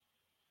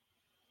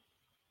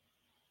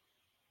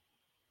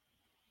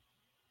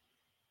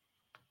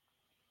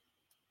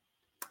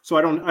So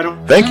I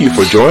don't. Thank you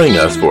for joining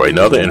us for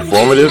another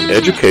informative,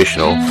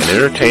 educational, and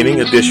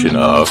entertaining edition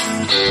of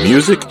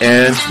Music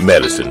and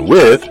Medicine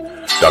with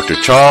Dr.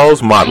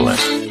 Charles Modlin,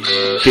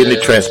 kidney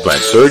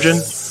transplant surgeon,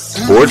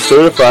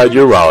 board-certified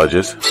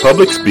urologist,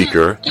 public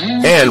speaker,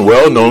 and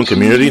well-known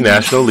community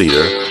national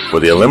leader for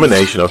the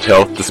elimination of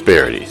health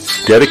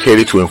disparities,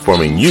 dedicated to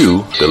informing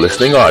you, the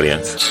listening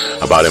audience,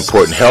 about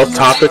important health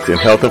topics and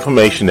health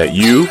information that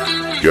you,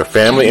 your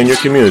family, and your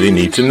community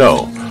need to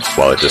know,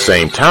 while at the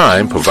same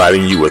time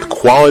providing you with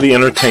quality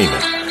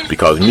entertainment,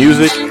 because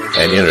music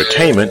and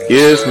entertainment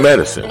is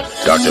medicine.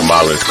 Dr.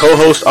 Modlin's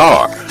co-hosts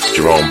are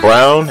Jerome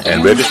Brown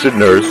and registered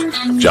nurse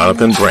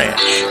Jonathan Branch,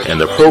 and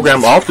the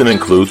program often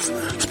includes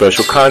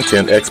special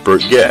content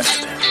expert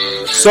guests.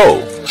 So,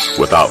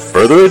 without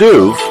further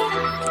ado,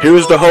 here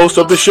is the host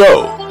of the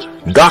show,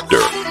 Dr.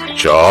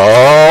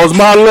 Charles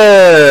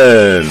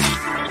Modlin.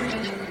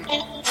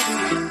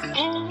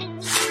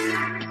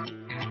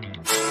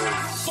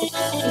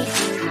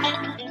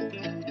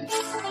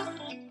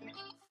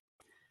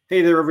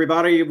 Hey there,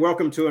 everybody.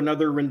 Welcome to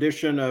another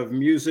rendition of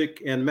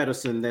Music and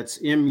Medicine. That's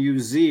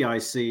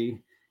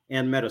Muzic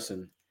and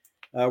Medicine.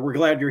 We're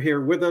glad you're here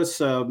with us.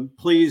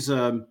 Please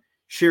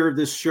share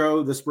this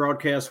show, this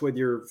broadcast with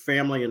your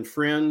family and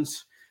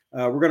friends.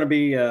 We're going to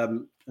be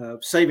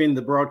saving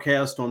the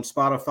broadcast on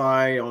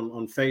Spotify,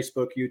 on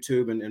Facebook,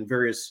 YouTube, and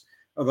various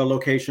other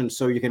locations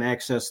so you can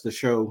access the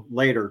show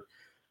later.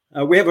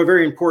 We have a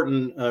very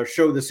important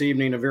show this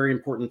evening, a very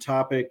important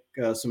topic,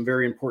 some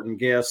very important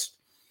guests.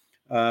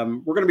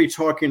 We're going to be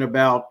talking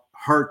about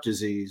heart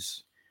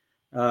disease.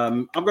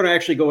 I'm going to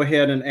actually go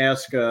ahead and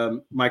ask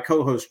my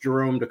co-host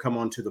Jerome to come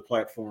onto the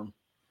platform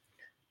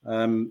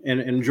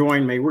and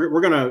join me. We're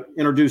going to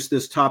introduce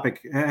this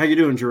topic. How you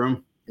doing,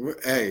 Jerome?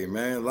 Hey,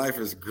 man, life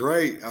is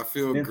great. I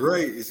feel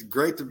great. It's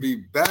great to be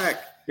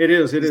back. It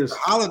is. It's the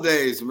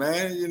holidays,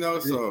 man.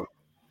 So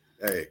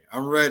hey,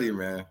 I'm ready,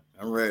 man.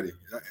 I'm ready.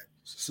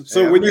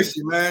 So hey, with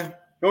you, man.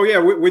 Oh yeah,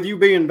 with you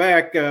being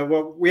back,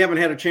 well, we haven't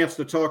had a chance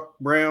to talk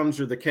Browns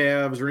or the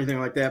Cavs or anything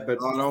like that. But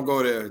don't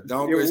go there.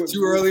 It's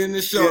too early in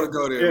the show to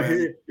go there,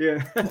 man.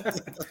 Yeah.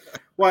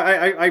 Well,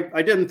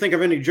 I didn't think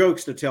of any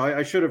jokes to tell.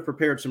 I should have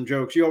prepared some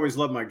jokes. You always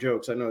love my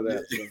jokes. I know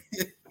that. So.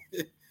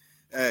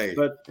 Hey,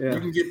 but you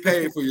can get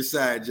paid for your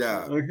side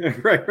job.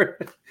 Right.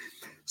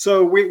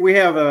 So we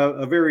have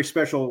a very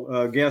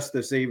special guest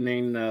this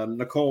evening,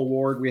 Nicole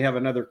Ward. We have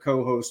another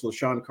co-host,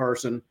 LaShon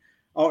Carson.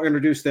 I'll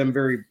introduce them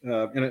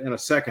in a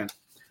second.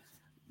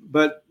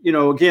 But,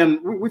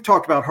 again, we've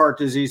talked about heart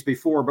disease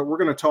before, but we're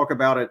going to talk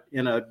about it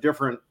in a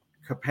different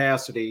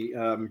capacity.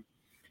 And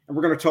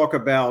we're going to talk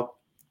about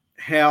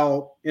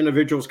how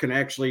individuals can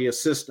actually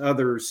assist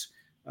others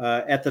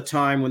at the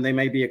time when they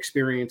may be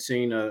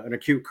experiencing an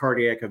acute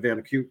cardiac event,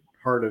 acute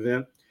heart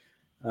event.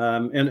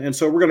 And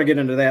so we're going to get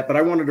into that. But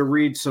I wanted to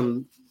read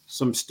some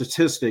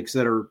statistics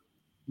that are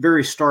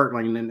very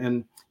startling.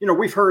 And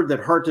we've heard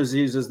that heart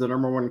disease is the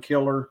number one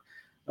killer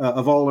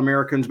of all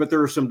Americans, but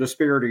there are some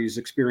disparities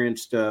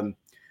experienced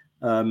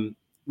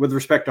with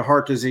respect to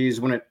heart disease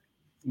when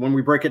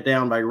we break it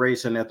down by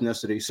race and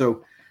ethnicity.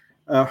 So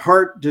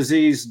heart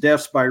disease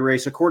deaths by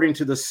race, according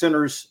to the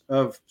Centers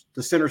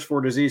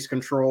for Disease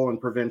Control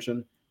and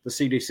Prevention, the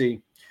CDC,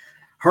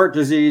 heart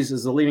disease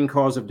is the leading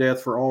cause of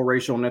death for all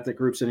racial and ethnic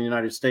groups in the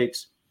United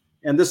States.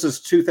 And this is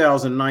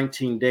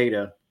 2019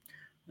 data.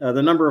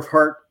 The number of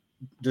heart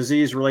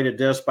disease-related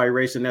deaths by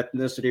race and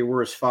ethnicity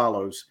were as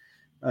follows.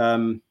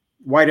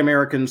 White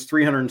Americans,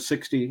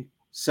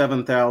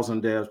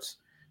 367,000 deaths.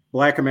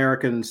 Black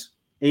Americans,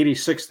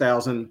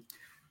 86,000.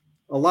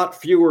 A lot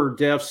fewer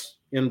deaths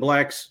in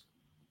blacks,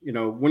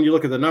 when you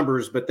look at the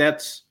numbers, but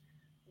that's,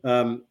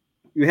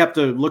 you have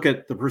to look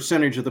at the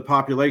percentage of the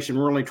population.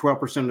 We're only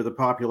 12% of the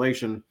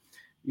population,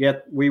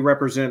 yet we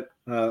represent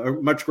a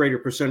much greater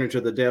percentage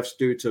of the deaths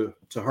due to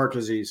heart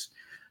disease,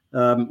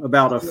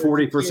 about a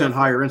 40%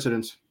 higher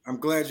incidence. I'm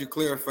glad you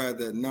clarified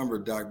that number,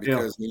 Doc,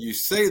 because when you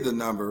say the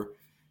number,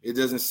 it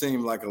doesn't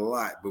seem like a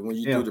lot, but when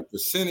you do the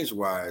percentage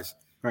wise,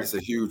 it's a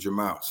huge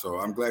amount. So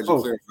I'm glad you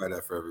clarified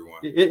that for everyone.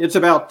 It's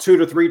about 2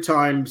 to 3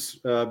 times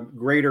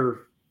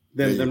greater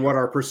than what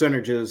our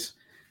percentage is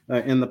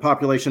in the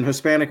population.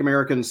 Hispanic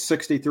Americans,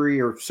 63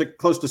 or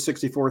close to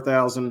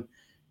 64,000.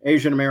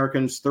 Asian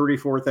Americans,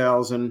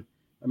 34,000.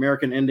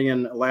 American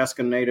Indian,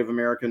 Alaskan Native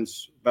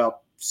Americans,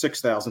 about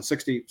 6,000,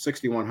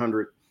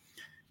 6,100.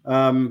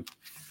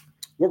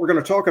 What we're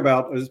going to talk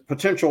about is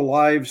potential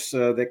lives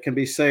that can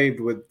be saved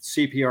with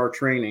CPR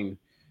training.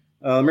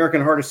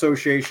 American Heart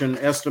Association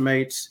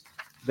estimates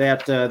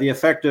that the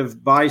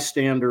effective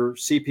bystander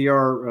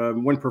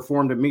CPR, when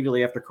performed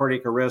immediately after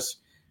cardiac arrest,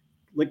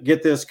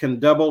 get this, can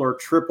double or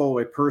triple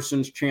a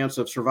person's chance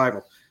of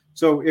survival.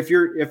 So if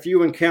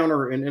you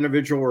encounter an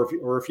individual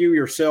or if you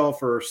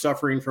yourself are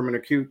suffering from an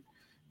acute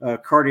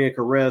cardiac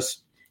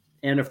arrest,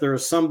 and if there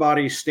is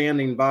somebody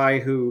standing by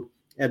who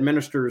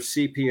administers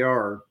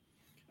CPR,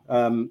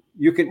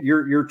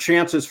 your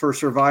chances for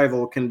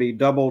survival can be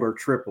doubled or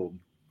tripled.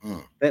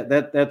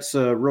 That's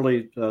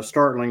really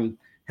startling.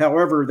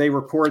 However, they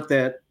report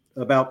that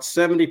about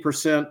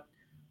 70%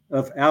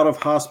 of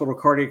out-of-hospital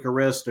cardiac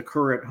arrest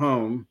occur at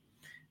home.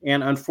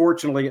 And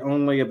unfortunately,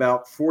 only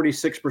about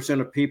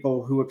 46% of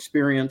people who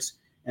experience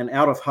an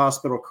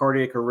out-of-hospital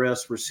cardiac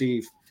arrest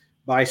receive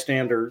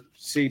bystander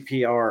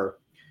CPR.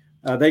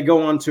 They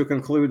go on to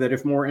conclude that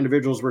if more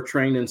individuals were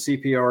trained in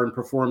CPR and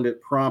performed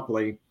it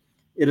promptly,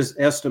 it is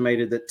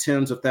estimated that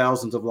tens of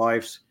thousands of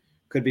lives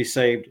could be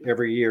saved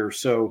every year.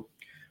 So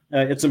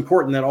it's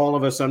important that all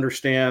of us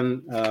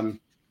understand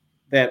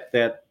that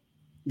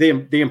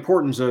the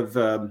importance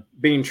of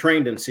being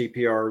trained in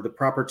CPR, the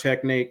proper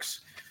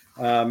techniques,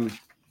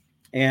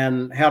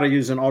 and how to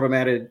use an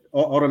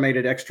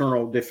automated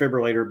external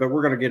defibrillator. But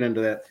we're going to get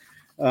into that.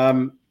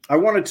 I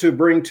wanted to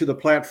bring to the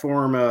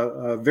platform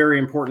a very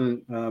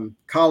important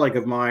colleague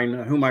of mine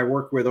whom I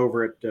work with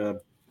over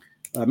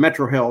at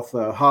Metro Health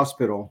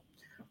Hospital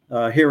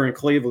here in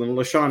Cleveland,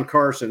 LaShon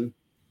Carson.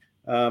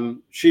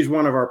 She's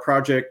one of our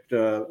project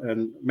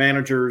and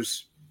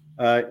managers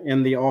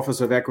in the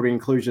Office of Equity,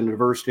 Inclusion, and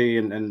Diversity,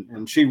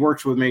 and she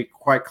works with me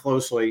quite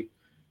closely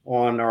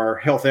on our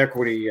health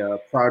equity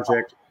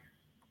project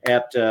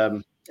at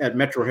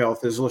Metro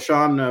Health. Is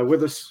LaShon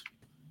with us?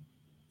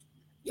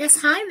 Yes,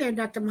 hi there,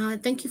 Dr.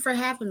 Modlin. Thank you for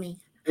having me.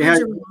 Yeah.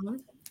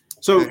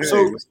 So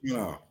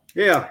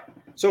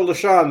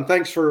LaShon,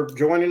 thanks for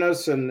joining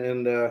us,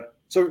 and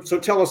so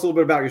tell us a little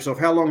bit about yourself.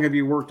 How long have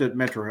you worked at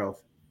Metro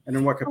Health, and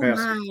in what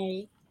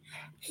capacity?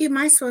 You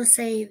might as well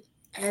say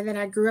that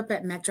I grew up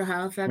at Metro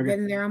Health. I've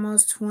been there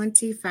almost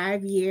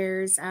 25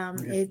 years.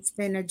 It's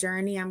been a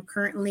journey. I'm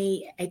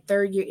currently a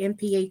third-year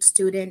MPH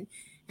student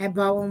at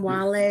Baldwin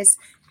Wallace.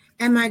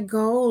 And my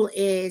goal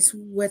is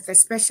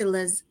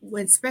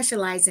when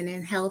specializing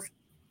in health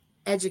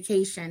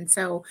education.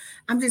 So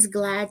I'm just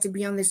glad to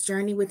be on this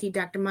journey with you,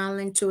 Dr.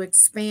 Modlin, to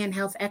expand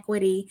health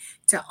equity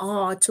to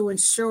all, to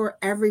ensure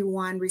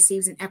everyone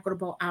receives an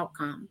equitable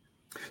outcome.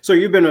 So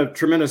you've been a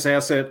tremendous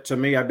asset to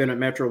me. I've been at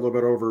Metro a little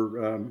bit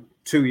over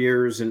 2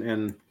 years,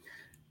 and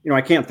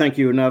I can't thank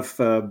you enough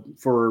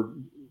for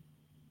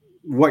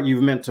what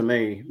you've meant to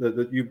me.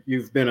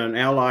 You've been an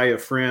ally, a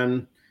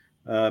friend.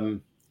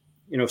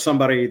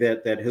 Somebody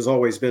that has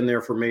always been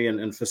there for me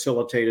and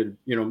facilitated,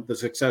 the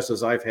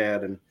successes I've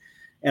had.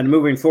 And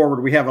moving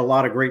forward, we have a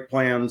lot of great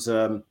plans.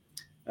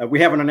 We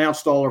haven't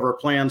announced all of our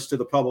plans to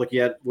the public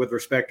yet with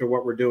respect to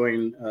what we're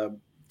doing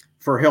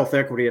for health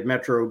equity at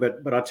Metro.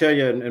 But I'll tell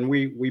you, and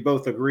we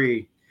both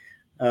agree,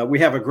 we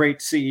have a great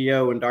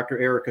CEO in Dr.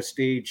 Erica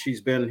Steed.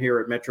 She's been here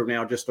at Metro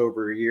now just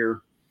over a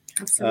year.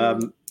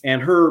 Absolutely.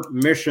 And her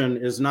mission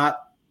is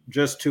not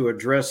just to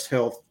address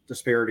health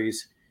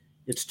disparities,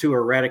 it's to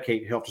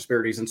eradicate health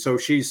disparities. And so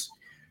she's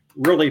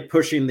really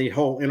pushing the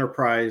whole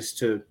enterprise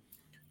to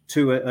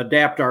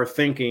adapt our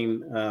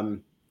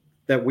thinking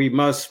that we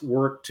must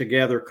work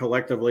together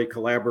collectively,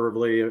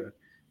 collaboratively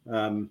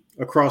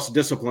across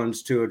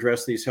disciplines to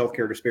address these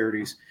healthcare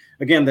disparities,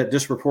 again, that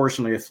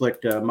disproportionately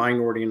afflict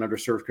minority and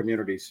underserved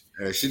communities.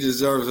 She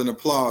deserves an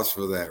applause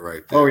for that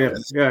right there. Oh, yeah.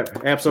 Yeah,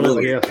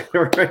 absolutely. Really, yeah.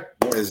 Right.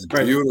 That is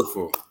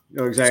beautiful.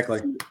 Oh,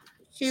 exactly.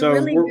 She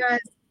really does.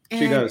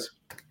 She does.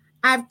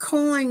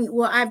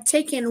 I've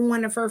taken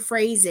one of her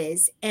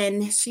phrases,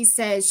 and she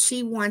says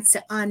she wants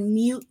to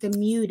unmute the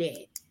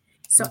muted.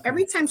 So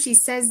every time she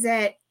says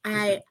that,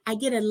 I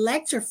get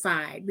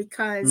electrified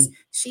because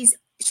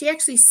she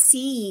actually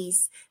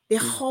sees the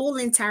whole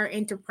entire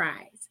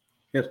enterprise.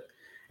 Yes.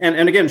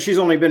 And again, she's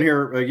only been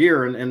here a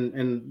year,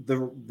 and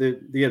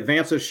the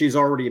advances she's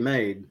already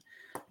made.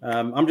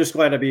 I'm just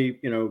glad to be,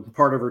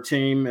 part of her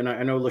team. And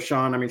I know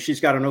LaShon, I mean, she's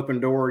got an open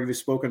door. You've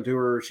spoken to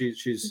her.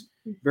 She's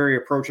very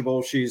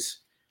approachable. She's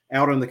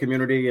out in the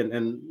community,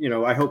 and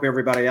I hope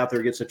everybody out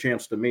there gets a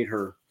chance to meet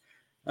her.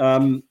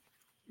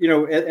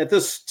 At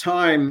this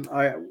time,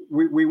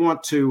 we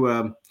want to,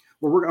 I'm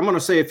going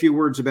to say a few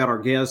words about our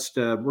guest.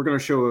 We're going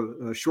to show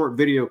a short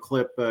video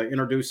clip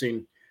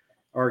introducing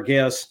our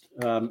guest,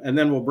 and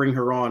then we'll bring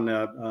her on.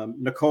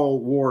 Nicole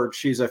Ward,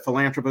 she's a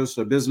philanthropist,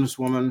 a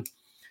businesswoman.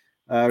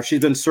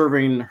 She's been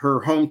serving her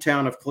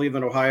hometown of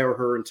Cleveland, Ohio,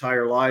 her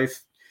entire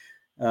life.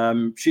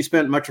 She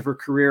spent much of her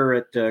career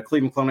at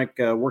Cleveland Clinic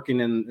working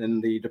in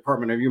the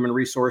Department of Human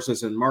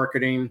Resources and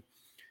Marketing.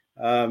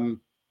 And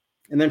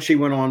then she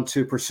went on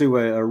to pursue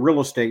a real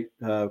estate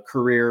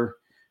career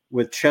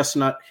with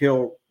Chestnut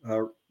Hill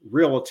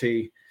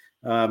Realty.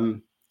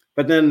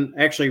 But then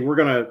actually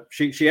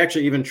she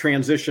actually even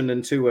transitioned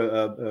into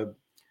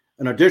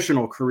an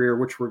additional career,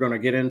 which we're going to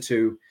get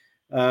into.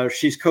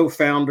 She's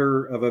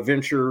co-founder of a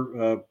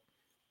venture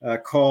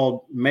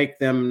called Make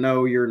Them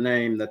Know Your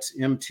Name. That's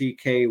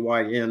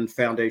MTKYN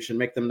Foundation,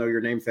 Make Them Know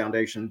Your Name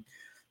Foundation,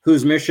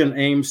 whose mission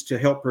aims to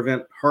help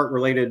prevent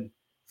heart-related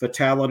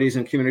fatalities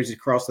in communities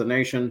across the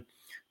nation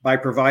by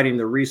providing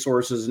the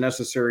resources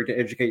necessary to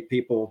educate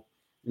people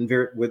in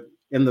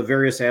the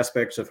various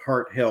aspects of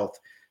heart health.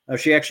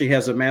 She actually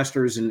has a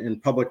master's in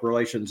public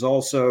relations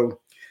also.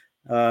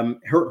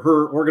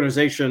 Her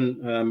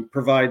organization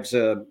provides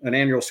an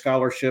annual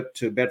scholarship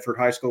to Bedford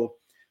High School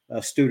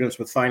students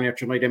with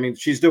financial need. I mean,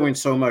 she's doing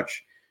so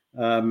much,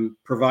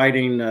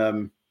 providing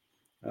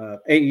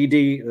AED.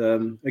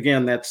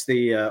 Again, that's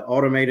the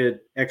automated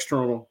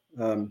external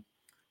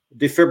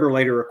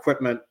defibrillator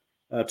equipment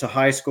to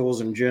high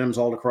schools and gyms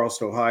all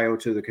across Ohio,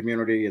 to the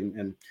community.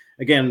 And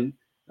again,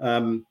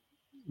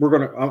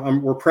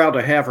 we're proud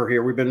to have her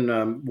here. We've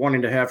been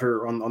wanting to have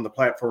her on the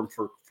platform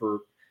for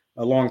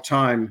a long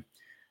time.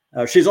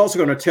 She's also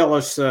going to tell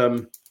us,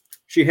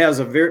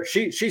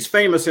 she's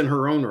famous in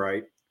her own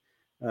right.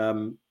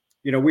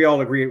 We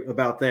all agree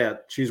about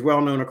that. She's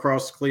well known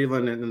across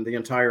Cleveland and the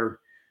entire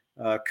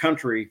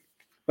country,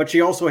 but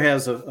she also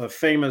has a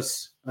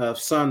famous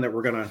son that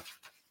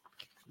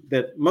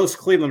most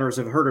Clevelanders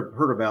have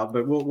heard about,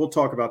 but we'll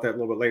talk about that a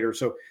little bit later.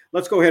 So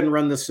let's go ahead and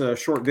run this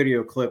short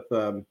video clip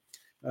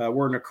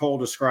where Nicole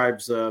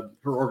describes her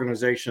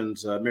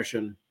organization's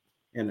mission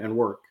and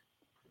work.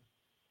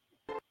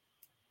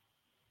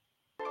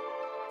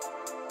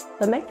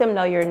 The Make Them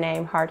Know Your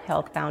Name Heart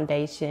Health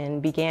Foundation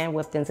began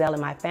with Denzel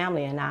and my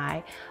family and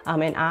I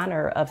in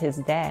honor of his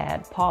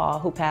dad, Paul,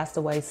 who passed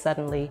away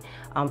suddenly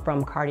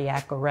from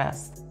cardiac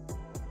arrest.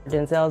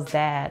 Denzel's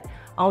dad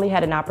only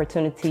had an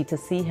opportunity to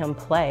see him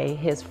play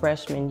his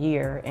freshman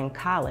year in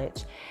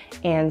college.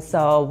 And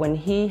so when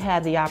he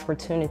had the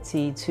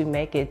opportunity to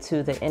make it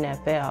to the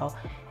NFL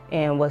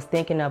and was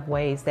thinking of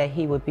ways that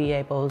he would be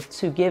able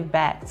to give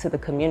back to the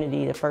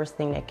community, the first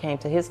thing that came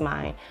to his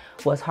mind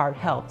was heart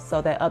health,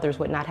 so that others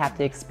would not have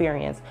to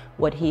experience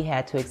what he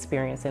had to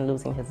experience in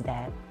losing his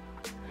dad.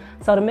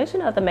 So the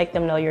mission of the Make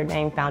Them Know Your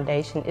Name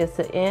Foundation is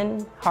to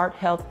end heart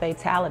health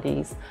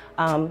fatalities,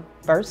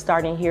 first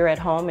starting here at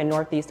home in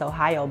Northeast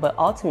Ohio, but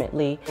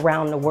ultimately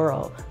around the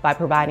world by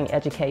providing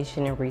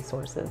education and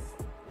resources.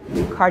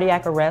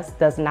 Cardiac arrest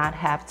does not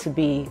have to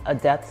be a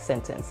death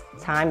sentence.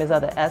 Time is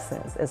of the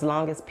essence. As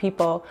long as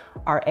people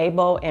are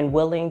able and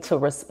willing to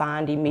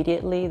respond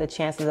immediately, the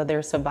chances of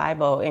their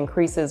survival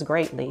increases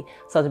greatly.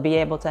 So to be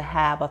able to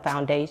have a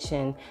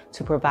foundation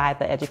to provide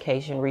the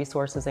education,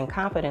 resources, and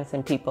confidence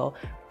in people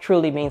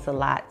truly means a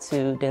lot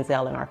to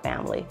Denzel and our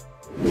family.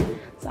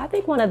 So I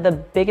think one of the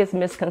biggest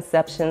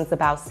misconceptions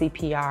about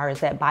CPR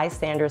is that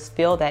bystanders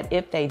feel that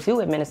if they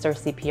do administer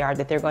CPR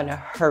that they're going to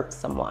hurt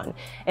someone.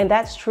 And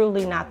that's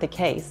truly not the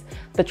case.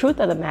 The truth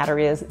of the matter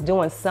is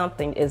doing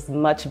something is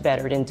much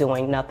better than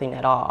doing nothing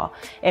at all.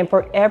 And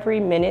for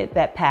every minute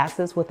that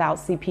passes without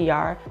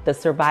CPR, the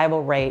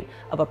survival rate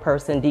of a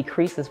person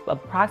decreases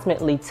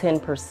approximately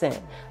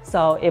 10%.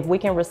 So if we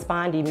can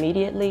respond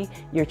immediately,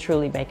 you're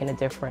truly making a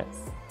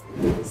difference.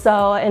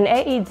 So an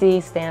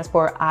AED stands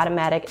for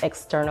Automatic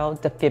External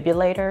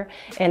Defibrillator.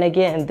 And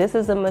again, this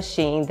is a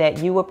machine that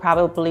you will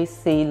probably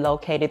see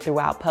located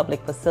throughout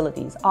public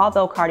facilities.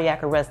 Although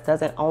cardiac arrest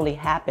doesn't only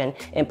happen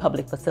in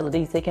public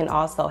facilities, it can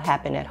also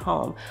happen at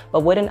home.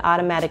 But what an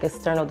automatic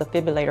external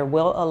defibrillator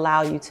will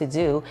allow you to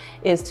do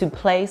is to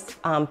place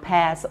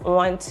pads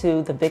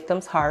onto the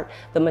victim's heart.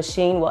 The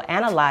machine will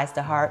analyze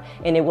the heart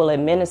and it will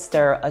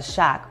administer a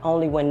shock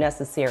only when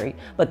necessary.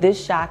 But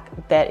this shock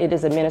that it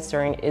is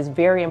administering is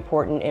very important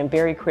and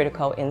very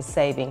critical in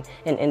saving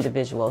an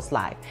individual's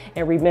life.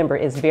 And remember,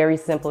 it's very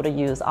simple to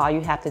use. All you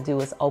have to do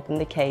is open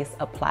the case,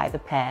 apply the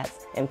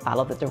pads, and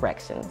follow the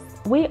directions.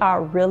 We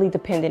are really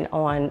dependent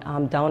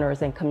on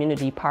donors and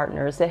community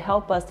partners to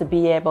help us to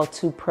be able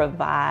to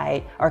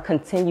provide or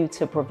continue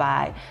to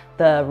provide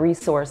the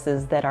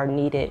resources that are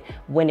needed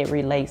when it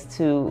relates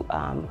to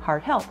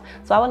heart health.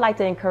 So I would like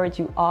to encourage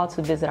you all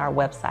to visit our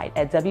website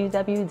at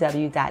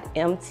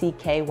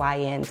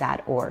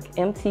www.mtkyn.org.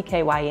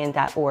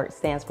 mtkyn.org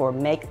stands for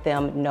Make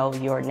Them Know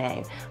Your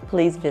Name.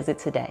 Please visit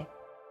today.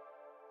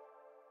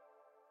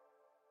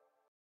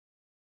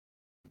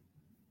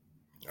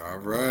 All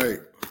right.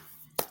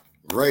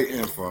 Great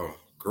info.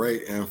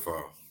 Great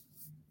info.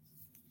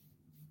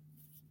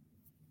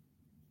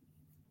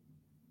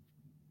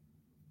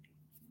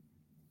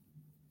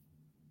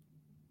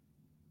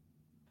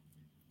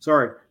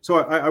 Sorry. So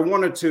I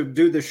wanted to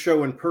do this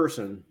show in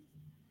person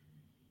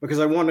because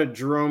I wanted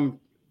Jerome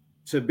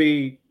to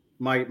be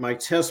my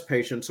test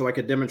patient so I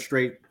could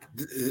demonstrate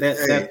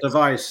that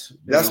device.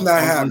 That's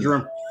not happening.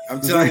 Jerome. I'm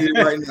telling you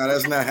right now,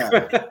 that's not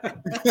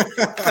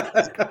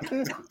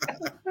happening.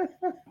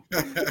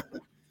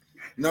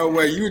 No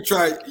way. You would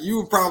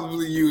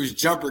probably use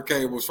jumper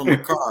cables from a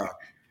car.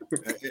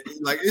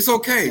 Like, it's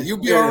okay. You'll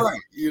be all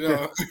right, you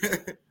know.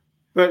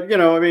 But,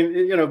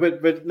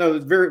 but no,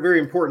 it's very, very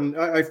important.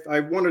 I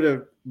wanted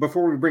to,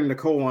 before we bring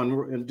Nicole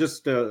on, in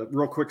just a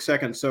real quick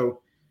second.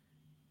 So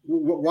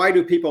why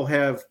do people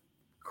have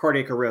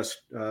cardiac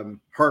arrest,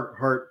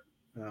 heart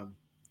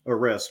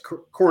arrest?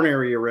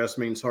 Coronary arrest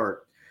means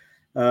heart.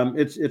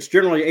 It's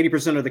generally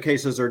 80% of the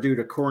cases are due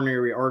to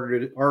coronary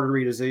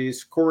artery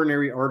disease.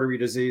 Coronary artery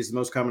disease, the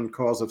most common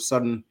cause of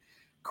sudden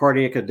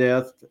cardiac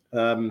death.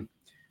 And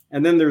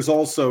then there's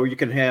also, you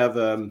can have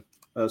a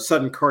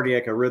sudden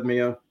cardiac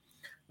arrhythmia.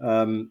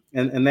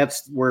 And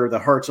that's where the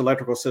heart's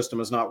electrical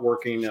system is not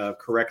working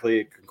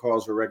correctly. It can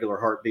cause irregular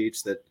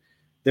heartbeats that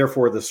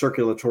therefore the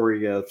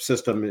circulatory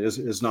system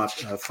is not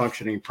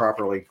functioning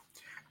properly.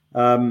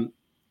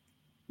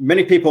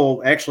 Many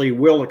people actually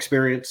will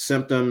experience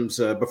symptoms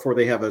before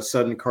they have a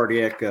sudden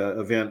cardiac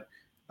event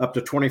up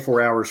to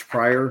 24 hours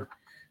prior.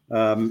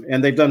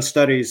 And they've done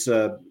studies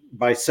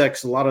by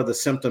sex. A lot of the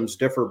symptoms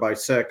differ by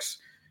sex,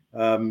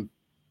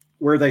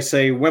 where they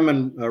say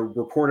women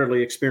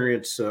reportedly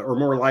experience or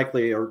more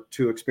likely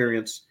to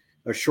experience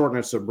a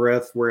shortness of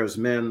breath, whereas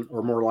men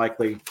are more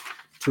likely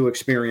to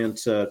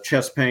experience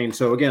chest pain.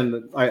 So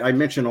again, I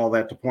mention all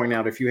that to point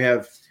out if you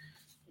have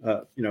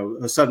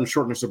a sudden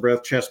shortness of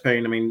breath, chest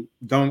pain, I mean,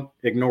 don't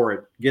ignore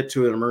it. Get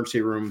to an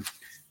emergency room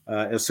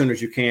as soon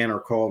as you can, or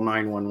call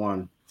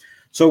 911.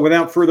 So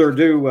without further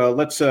ado,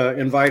 let's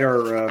invite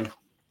our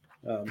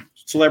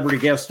celebrity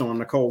guest on,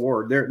 Nicole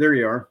Ward. There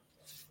you are.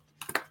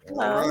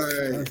 Hello.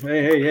 Right.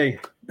 Hey.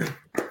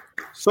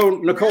 So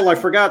Nicole, I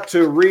forgot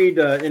to read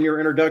in your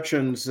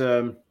introductions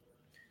that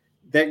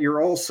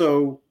you're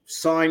also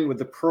signed with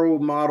the Pro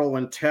Model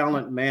and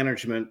Talent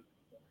Management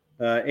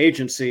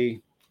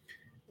Agency.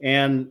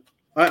 And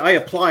I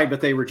applied, but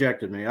they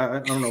rejected me. I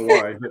don't know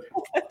why.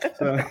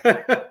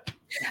 But,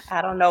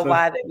 I don't know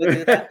why they would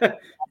do that.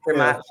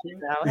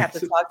 I'll have to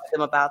talk to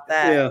them about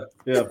that.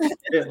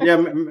 Yeah.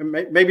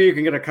 Maybe you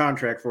can get a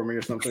contract for me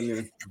or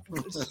something.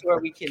 I'm sure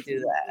we can do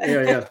that.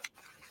 Yeah.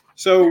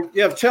 So,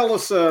 tell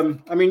us,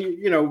 I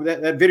mean,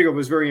 that video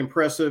was very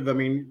impressive. I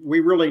mean, we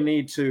really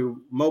need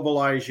to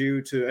mobilize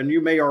you and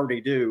you may already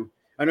do.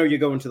 I know you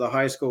go into the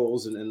high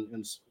schools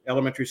and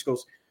elementary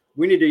schools.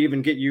 We need to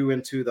even get you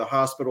into the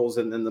hospitals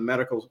and the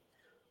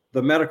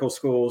medical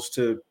schools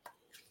to,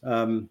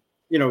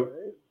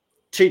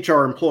 teach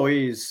our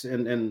employees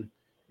and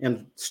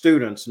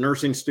students,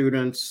 nursing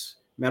students,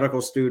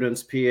 medical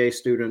students, PA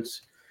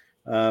students,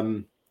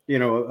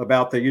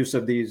 about the use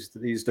of these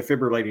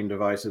defibrillating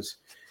devices.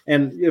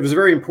 And it was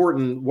very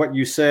important what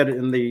you said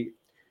in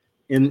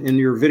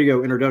your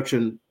video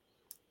introduction.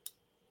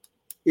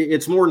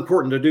 It's more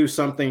important to do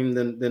something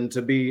than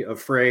to be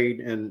afraid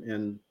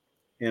and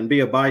be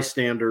a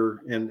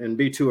bystander and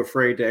be too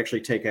afraid to actually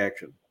take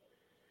action.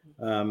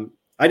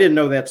 I didn't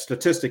know that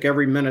statistic.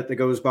 Every minute that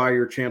goes by,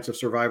 your chance of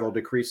survival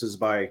decreases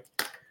by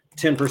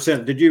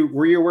 10%.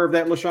 Were you aware of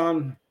that,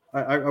 LaShon?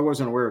 I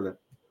wasn't aware of that.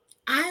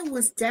 I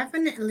was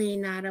definitely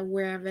not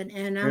aware of it.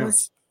 And I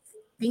was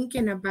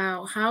thinking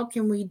about how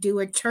can we do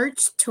a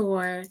church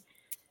tour,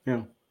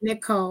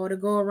 Nicole, to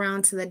go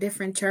around to the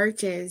different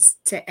churches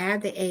to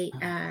add the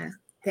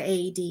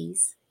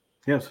AEDs.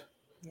 Yes.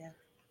 Yeah.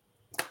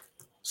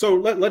 So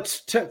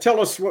let's tell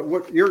us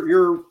what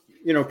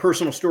your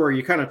personal story.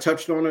 You kind of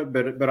touched on it,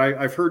 but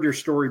I've heard your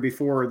story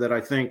before that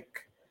I think,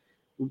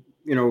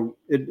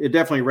 it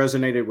definitely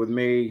resonated with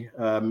me.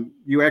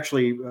 You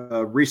actually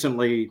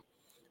recently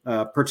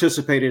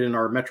participated in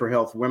our Metro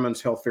Health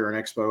Women's Health Fair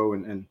and Expo,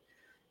 and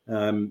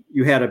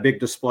you had a big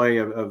display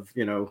of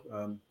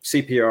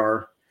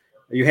CPR.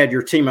 You had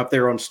your team up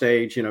there on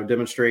stage,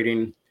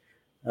 demonstrating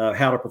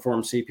how to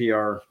perform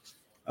CPR.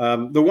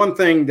 The one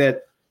thing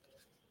that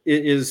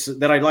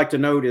I'd like to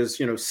note is,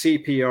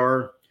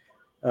 CPR,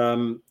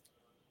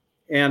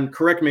 and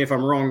correct me if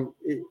I'm wrong.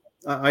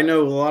 I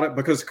know a lot of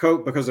because of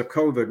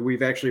COVID,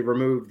 we've actually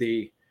removed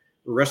the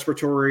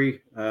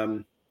respiratory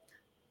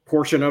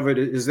portion of it.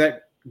 Is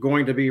that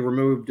going to be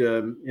removed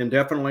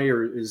indefinitely,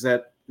 or is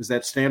that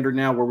standard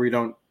now where we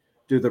don't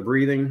do the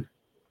breathing?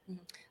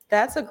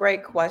 That's a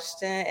great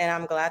question, and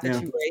I'm glad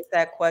that you raised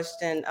that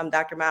question,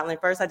 Dr. Modlin.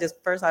 First,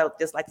 I would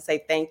just like to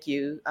say thank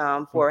you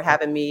for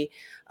having me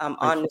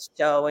on the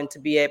show and to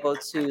be able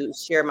to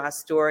share my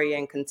story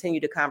and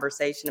continue the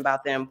conversation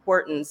about the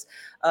importance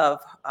of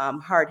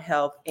heart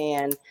health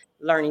and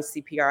learning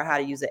CPR, how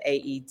to use an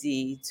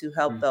AED to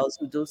help those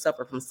who do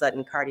suffer from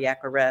sudden cardiac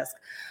arrest.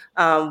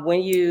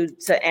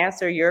 To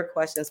answer your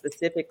question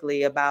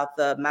specifically about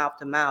the mouth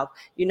to mouth,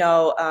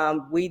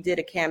 we did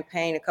a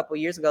campaign a couple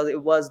of years ago.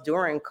 It was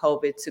during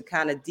COVID to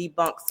kind of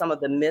debunk some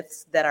of the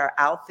myths that are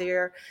out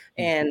there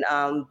and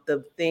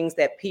the things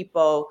that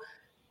people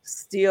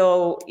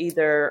still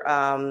either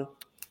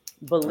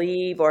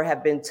believe or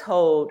have been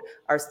told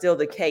are still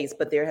the case,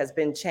 but there has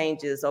been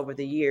changes over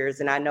the years.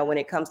 And I know when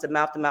it comes to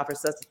mouth-to-mouth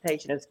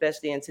resuscitation,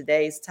 especially in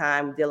today's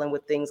time, dealing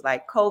with things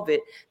like COVID,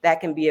 that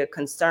can be a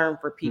concern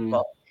for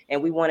people.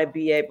 And we want to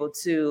be able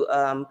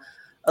to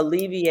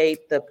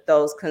alleviate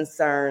those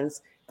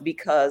concerns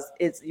because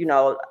it's,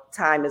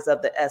 time is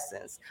of the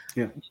essence.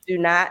 Yeah. Do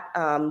not,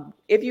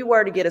 if you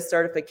were to get a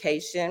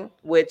certification,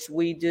 which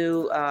we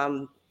do,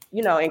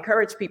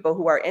 encourage people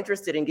who are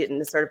interested in getting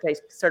the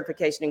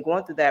certification and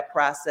going through that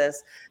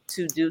process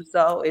to do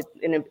so.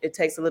 It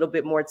takes a little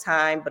bit more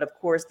time, but of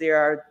course there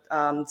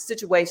are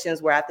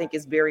situations where I think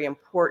it's very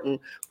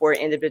important for an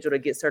individual to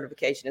get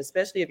certification,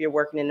 especially if you're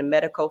working in the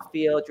medical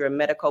field, you're a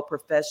medical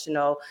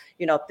professional,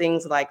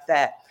 things like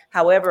that.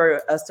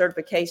 However, a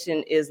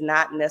certification is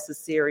not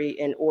necessary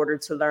in order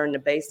to learn the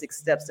basic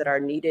steps that are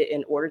needed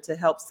in order to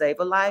help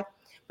save a life.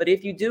 But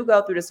if you do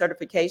go through the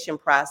certification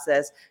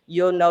process,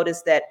 you'll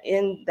notice that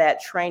in that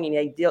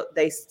training,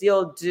 they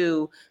still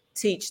do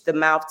teach the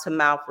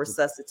mouth-to-mouth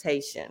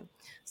resuscitation.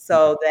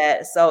 So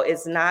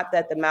it's not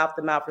that the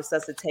mouth-to-mouth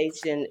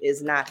resuscitation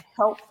is not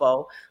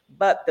helpful,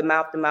 but the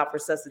mouth-to-mouth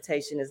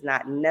resuscitation is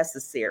not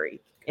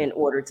necessary in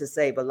order to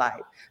save a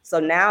life. So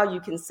now you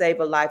can save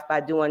a life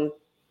by doing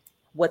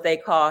what they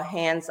call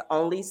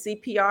hands-only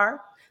CPR.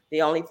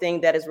 The only thing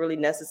that is really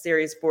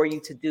necessary is for you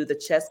to do the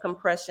chest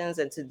compressions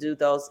and to do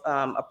those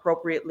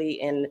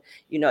appropriately. And,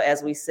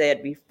 as we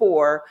said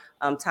before,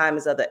 time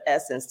is of the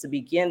essence to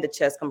begin the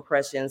chest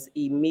compressions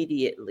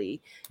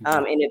immediately.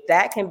 And if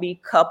that can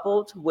be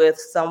coupled with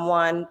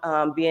someone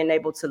being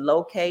able to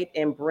locate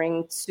and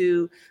bring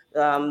to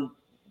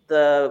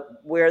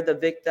where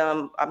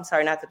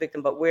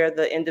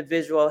the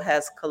individual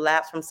has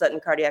collapsed from sudden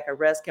cardiac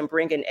arrest, can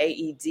bring an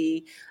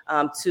AED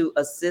to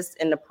assist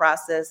in the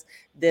process,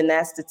 then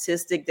that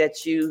statistic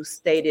that you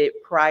stated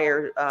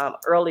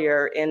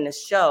earlier in the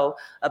show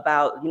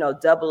about,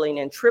 doubling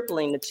and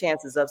tripling the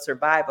chances of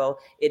survival,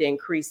 it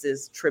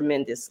increases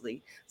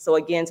tremendously. So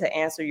again, to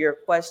answer your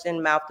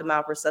question,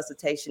 mouth-to-mouth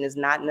resuscitation is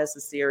not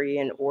necessary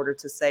in order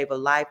to save a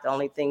life. The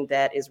only thing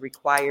that is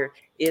required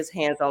is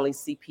hands-only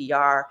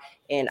CPR,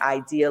 and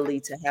ideally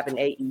to have an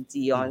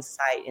AED on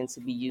site and to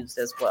be used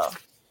as well.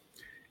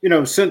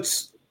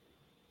 Since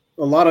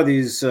a lot of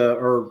these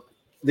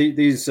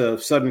these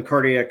sudden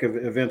cardiac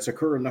events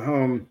occur in the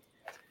home,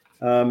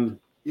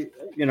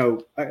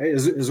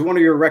 is one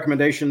of your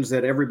recommendations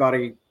that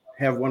everybody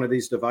have one of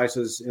these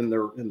devices in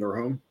their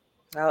home?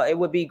 It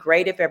would be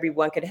great if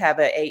everyone could have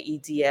an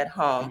AED at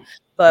home.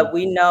 But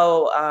we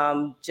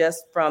know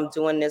just from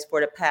doing this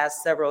for the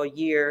past several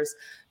years,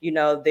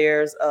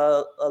 there's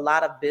a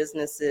lot of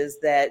businesses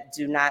that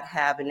do not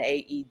have an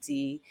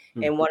AED.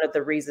 And one of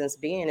the reasons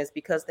being is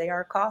because they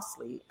are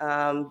costly.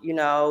 On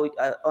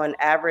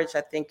average,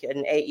 I think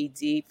an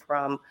AED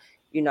from,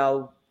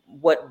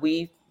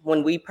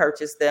 when we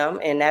purchase them,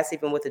 and that's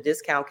even with a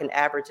discount, can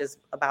average is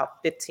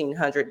about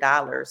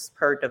 $1,500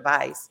 per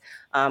device.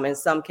 And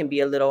some can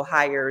be a little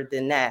higher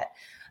than that.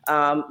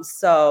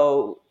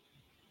 So,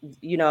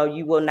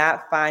 you will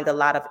not find a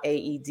lot of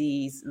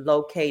AEDs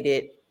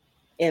located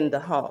in the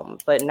home,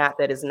 but not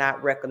that it's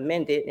not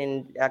recommended.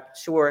 And I'm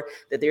sure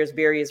that there's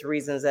various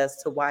reasons as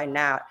to why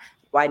not,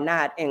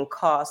 and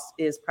cost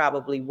is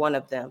probably one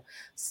of them.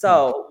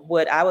 So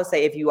what I would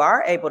say, if you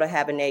are able to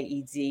have an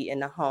AED in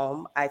the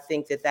home, I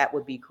think that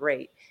would be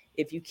great.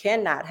 If you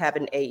cannot have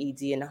an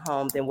AED in the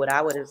home, then what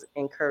I would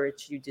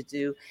encourage you to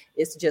do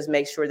is to just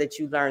make sure that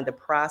you learn the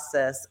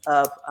process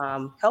of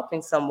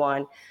helping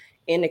someone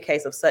in the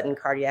case of sudden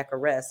cardiac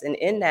arrest. And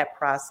in that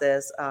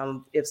process,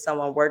 if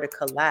someone were to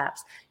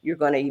collapse, you're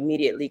going to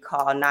immediately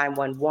call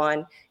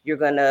 911. You're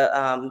going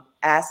to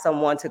ask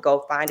someone to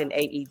go find an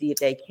AED if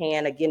they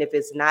can. Again, if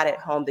it's not at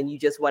home, then you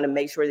just want to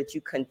make sure that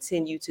you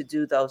continue to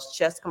do those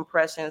chest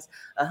compressions,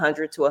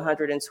 100 to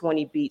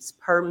 120 beats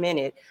per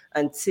minute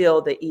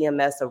until the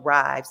EMS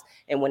arrives.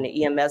 And when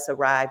the EMS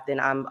arrives, then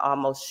I'm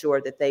almost sure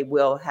that they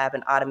will have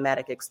an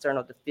automatic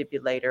external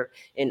defibrillator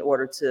in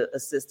order to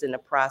assist in the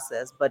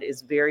process. But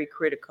it's very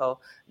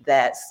critical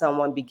that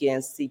someone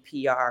begins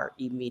CPR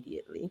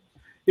immediately.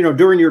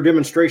 During your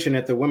demonstration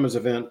at the women's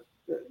event,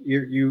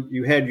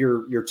 you had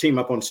your team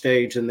up on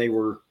stage, and they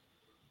were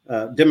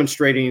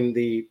demonstrating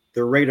the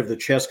rate of the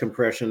chest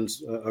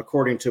compressions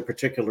according to a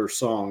particular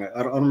song.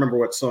 I don't remember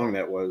what song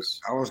that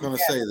was. I was going to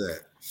say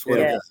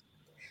that.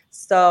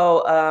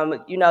 So,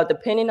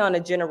 depending on the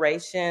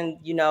generation,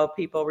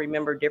 people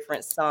remember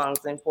different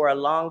songs. And for a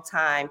long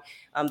time,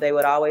 they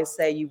would always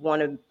say you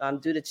want to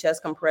do the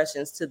chest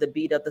compressions to the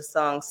beat of the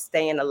song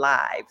Staying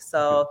Alive.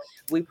 So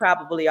we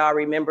probably all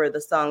remember the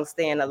song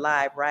Staying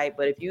Alive, right?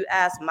 But if you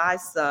ask my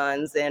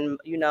sons and,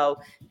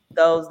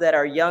 those that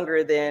are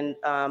younger than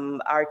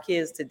our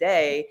kids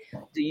today,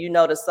 do you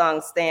know the song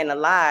Staying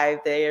Alive?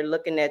 They're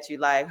looking at you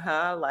like,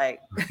 huh?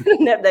 Like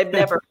they've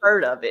never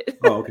heard of it.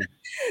 Oh, okay.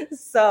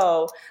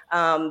 So,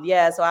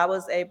 so I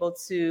was able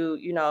to,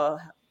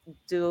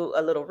 do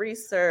a little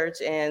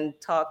research and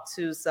talk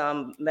to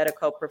some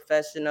medical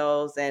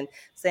professionals and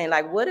saying,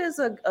 like, what is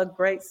a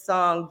great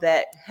song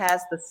that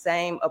has the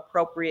same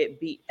appropriate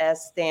beat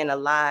as Staying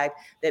Alive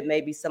that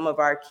maybe some of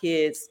our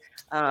kids,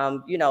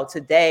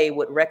 today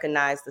would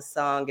recognize the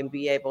song and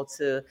be able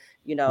to,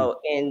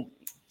 and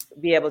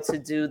be able to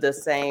do the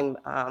same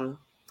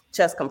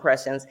chest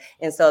compressions.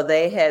 And so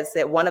they had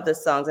said one of the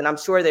songs, and I'm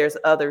sure there's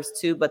others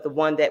too, but the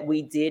one that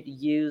we did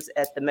use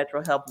at the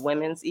Metro Health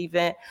Women's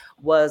event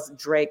was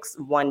Drake's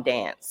One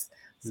Dance.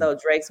 So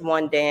Drake's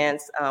One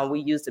Dance, we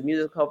used the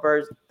musical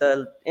version,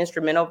 the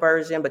instrumental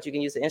version, but you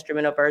can use the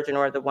instrumental version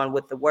or the one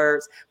with the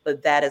words,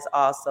 but that is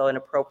also an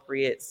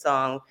appropriate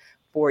song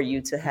for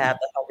you to have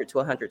the 100 to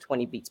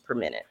 120 beats per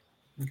minute.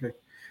 Okay.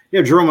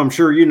 Yeah, Jerome, I'm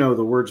sure you know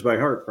the words by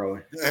heart, probably.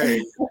 Hey,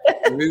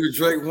 if we would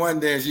Drake One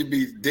Dance, you'd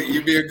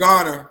be a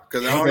goner,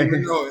 because I don't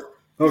even know it.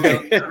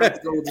 Okay. Let's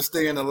go with the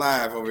Staying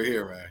Alive over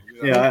here, man.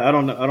 Yeah, I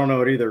don't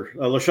know it either.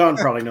 LaShon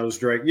probably knows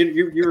Drake.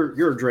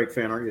 You're a Drake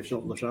fan, aren't you,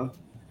 LaShon?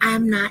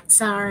 I'm not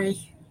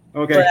sorry.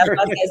 Okay.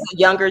 But it's a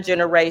younger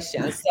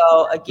generation.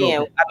 So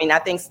again, I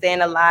think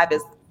Staying Alive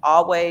is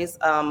always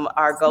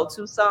our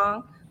go-to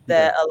song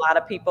that a lot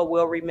of people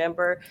will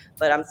remember.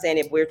 But I'm saying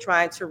if we're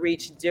trying to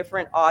reach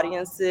different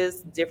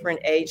audiences, different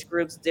age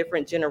groups,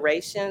 different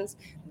generations,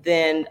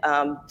 then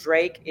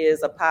Drake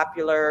is a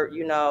popular,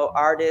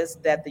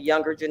 artist that the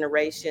younger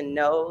generation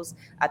knows.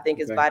 I think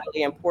it's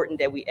vitally important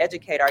that we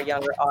educate our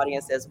younger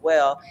audience as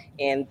well.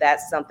 And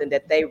that's something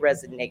that they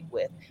resonate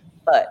with.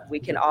 But we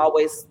can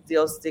always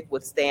still stick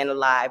with staying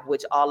alive,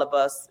 which all of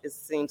us, it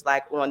seems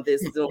like on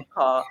this Zoom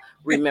call,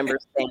 remember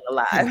staying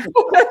alive.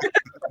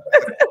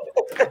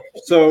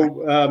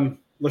 So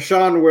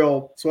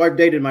LaShon so I've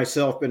dated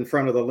myself in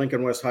front of the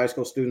Lincoln West High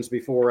School students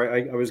before.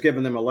 I was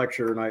giving them a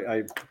lecture, and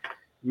I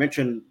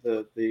mentioned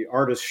the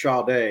artist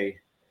Sade,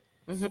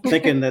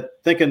 thinking that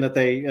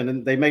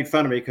they made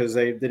fun of me because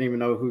they didn't even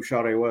know who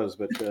Sade was,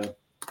 but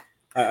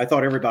I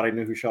thought everybody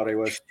knew who Sade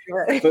was.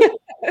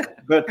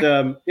 But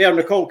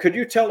Nicole, could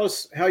you tell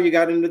us how you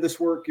got into this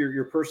work,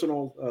 your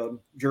personal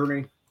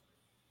journey,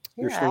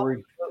 your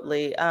story?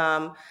 Absolutely.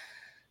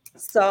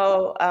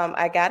 So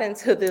I got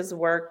into this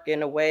work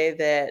in a way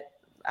that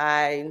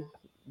I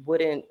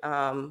wouldn't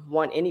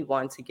want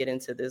anyone to get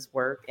into this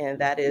work, and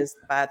that is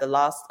by the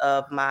loss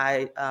of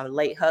my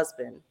late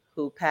husband,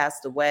 who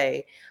passed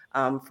away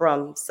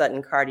from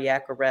sudden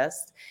cardiac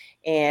arrest,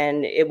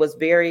 and it was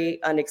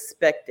very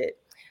unexpected.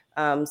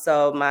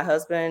 So my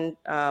husband,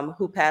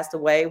 who passed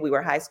away, we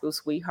were high school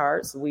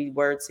sweethearts. We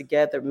were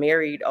together,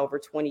 married over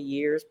 20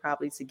 years,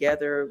 probably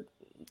together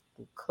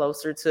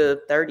closer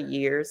to 30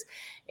 years.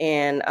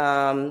 And,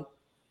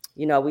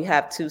 we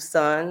have two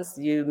sons.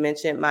 You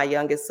mentioned my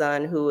youngest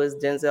son, who is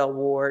Denzel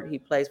Ward. He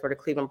plays for the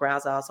Cleveland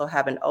Browns. I also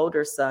have an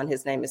older son.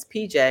 His name is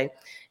PJ,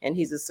 and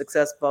he's a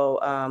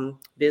successful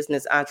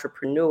business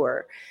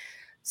entrepreneur.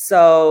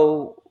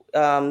 So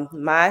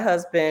my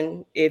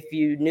husband, if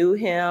you knew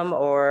him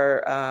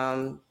or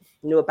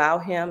knew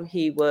about him,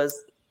 he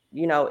was,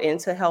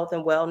 into health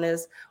and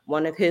wellness.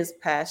 One of his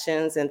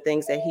passions and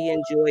things that he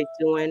enjoyed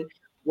doing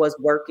was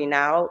working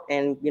out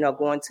and,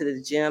 going to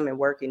the gym and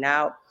working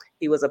out.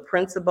 He was a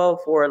principal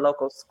for a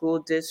local school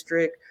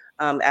district,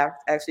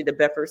 actually the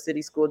Bedford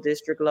City School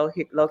District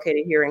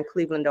located here in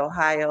Cleveland,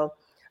 Ohio.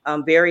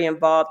 Very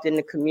involved in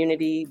the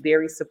community,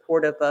 very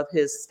supportive of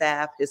his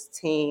staff, his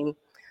team,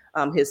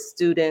 his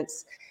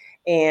students.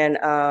 And,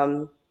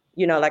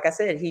 like I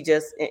said, he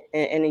just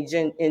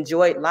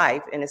enjoyed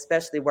life and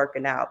especially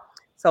working out.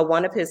 So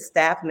one of his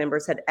staff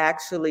members had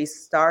actually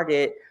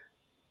started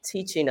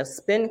teaching a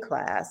spin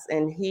class,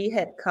 and he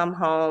had come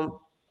home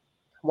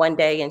one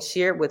day and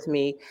shared with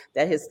me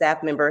that his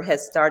staff member had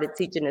started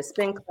teaching a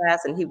spin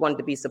class, and he wanted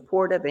to be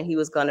supportive, and he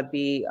was going to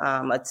be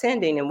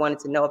attending and wanted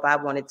to know if I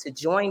wanted to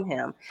join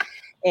him.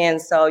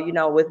 And so,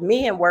 with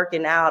me and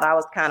working out, I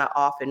was kind of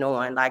off and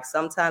on. Like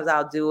sometimes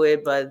I'll do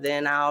it, but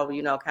then I'll,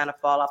 kind of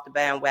fall off the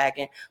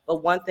bandwagon.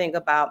 But one thing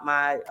about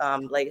my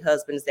late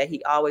husband is that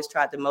he always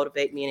tried to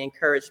motivate me and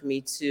encourage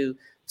me to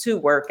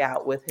work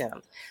out with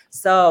him.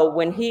 So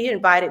when he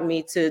invited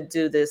me to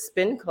do this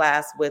spin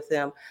class with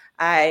him,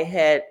 I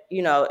had,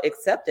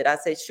 accepted. I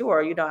said,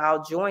 sure,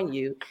 I'll join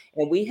you.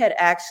 And we had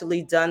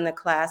actually done the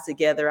class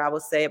together, I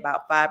would say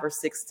about 5 or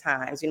 6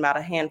 times, about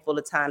a handful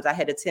of times. I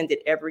had attended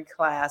every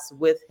class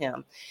with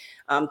him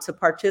to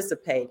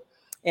participate.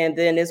 And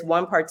then this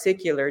one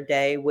particular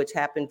day, which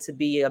happened to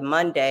be a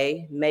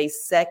Monday, May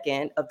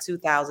 2nd of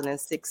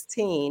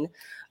 2016,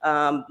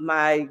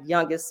 my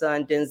youngest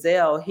son,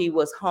 Denzel, he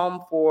was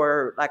home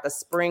for like a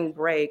spring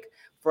break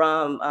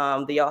from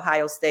the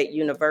Ohio State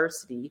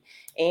University.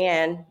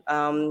 And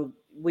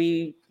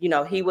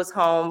he was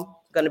home,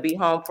 going to be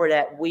home for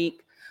that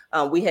week.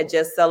 We had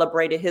just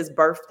celebrated his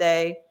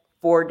birthday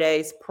 4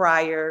 days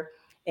prior.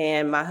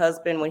 And my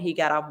husband, when he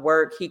got off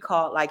work, he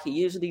called like he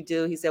usually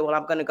do. He said, well,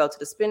 I'm going to go to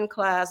the spin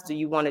class. Do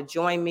you want to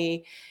join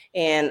me?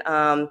 And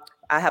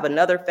I have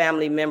another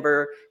family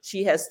member.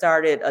 She has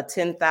started a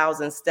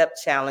 10,000 step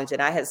challenge,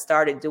 and I had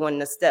started doing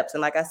the steps.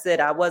 And like I said,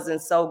 I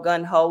wasn't so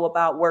gung-ho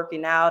about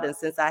working out. And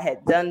since I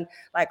had done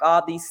like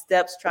all these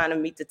steps trying to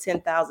meet the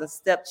 10,000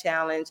 step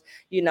challenge,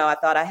 I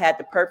thought I had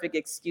the perfect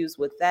excuse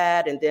with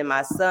that. And then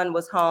my son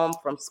was home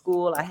from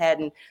school. I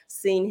hadn't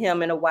seen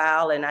him in a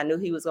while, and I knew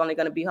he was only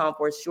going to be home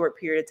for a short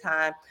period of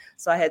time.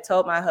 So I had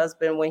told my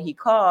husband when he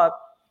called,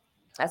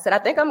 I said, I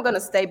think I'm going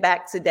to stay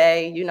back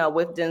today,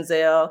 with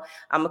Denzel.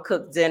 I'm going to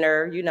cook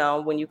dinner,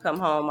 when you come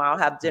home, I'll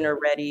have dinner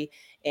ready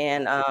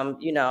and,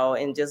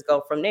 and just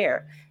go from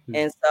there. Mm-hmm.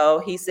 And so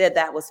he said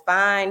that was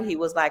fine. He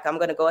was like, I'm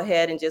going to go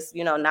ahead and just,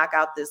 knock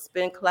out this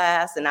spin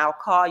class, and I'll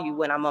call you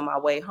when I'm on my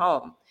way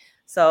home.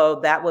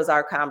 So that was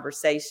our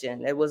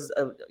conversation. It was,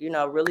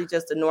 really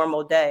just a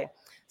normal day.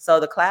 So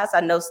the class I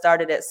know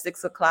started at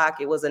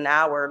 6:00. It was an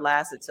hour,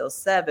 lasted till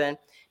 7.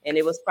 And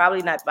it was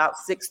probably not about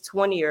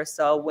 6:20 or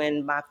so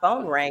when my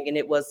phone rang, and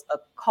it was a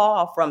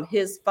call from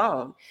his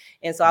phone.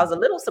 And so I was a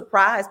little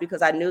surprised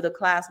because I knew the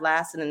class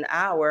lasted an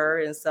hour.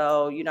 And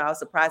so, I was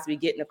surprised to be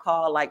getting a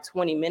call like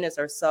 20 minutes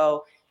or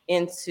so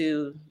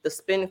into the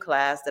spin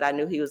class that I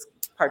knew he was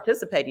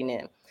participating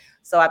in.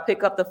 So I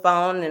pick up the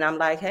phone and I'm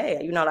like,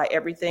 hey, like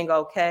everything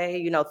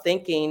okay,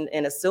 thinking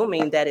and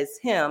assuming that it's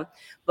him,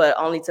 but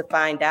only to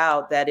find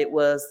out that it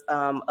was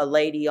a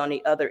lady on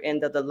the other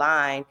end of the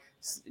line,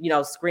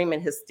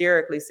 screaming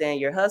hysterically saying,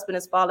 your husband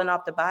is falling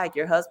off the bike.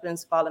 Your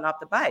husband's falling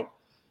off the bike.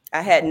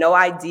 I had no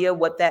idea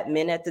what that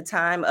meant at the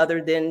time, other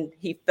than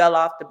he fell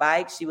off the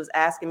bike. She was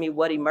asking me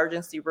what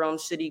emergency room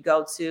should he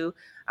go to.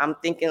 I'm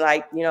thinking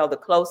like, the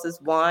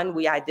closest one.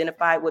 We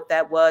identified what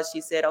that was.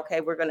 She said,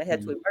 okay, we're going to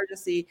head to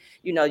emergency.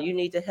 You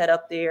need to head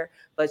up there.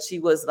 But she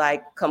was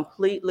like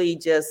completely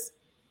just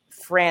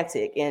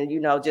frantic and,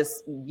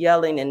 just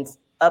yelling and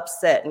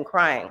upset and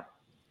crying.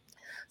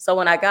 So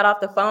when I got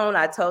off the phone,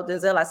 I told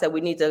Denzel, I said,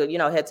 we need to,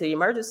 head to the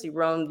emergency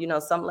room.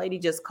 Some lady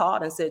just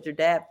called and said your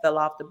dad fell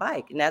off the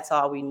bike. And that's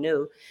all we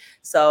knew.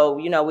 So,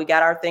 we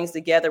got our things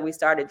together. We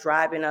started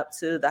driving up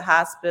to the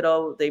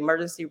hospital, the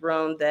emergency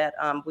room that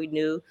we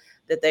knew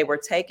that they were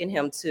taking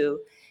him to.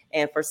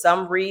 And for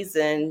some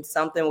reason,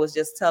 something was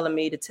just telling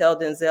me to tell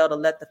Denzel to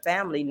let the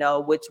family know,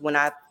 which when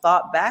I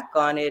thought back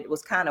on it,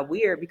 was kind of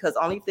weird because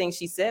the only thing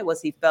she said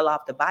was he fell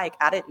off the bike.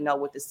 I didn't know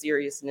what the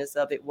seriousness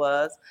of it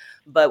was,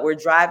 but we're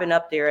driving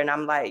up there and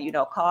I'm like,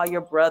 call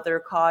your brother,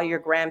 call your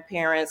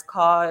grandparents,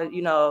 call,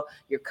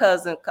 your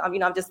cousin.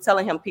 I'm just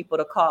telling him people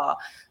to call.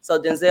 So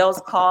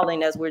Denzel's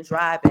calling as we're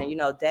driving,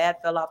 dad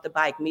fell off the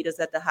bike, meet us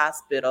at the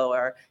hospital,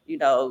 or,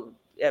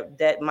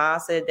 that mom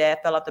said dad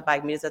fell off the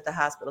bike, meet us at the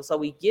hospital. So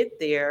we get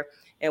there.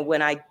 And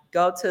when I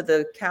go to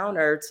the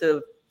counter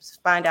to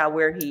find out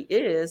where he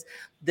is,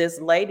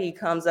 this lady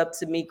comes up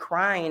to me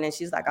crying. And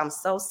she's like, I'm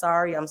so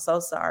sorry. I'm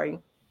so sorry.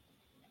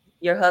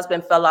 Your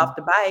husband fell off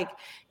the bike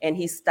and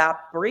he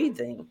stopped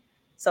breathing.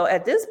 So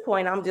at this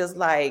point, I'm just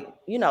like,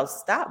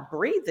 stop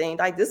breathing.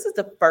 Like, this is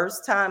the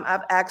first time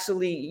I've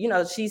actually,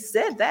 she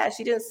said that.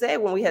 She didn't say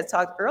it when we had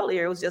talked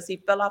earlier. It was just he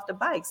fell off the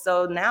bike.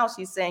 So now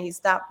she's saying he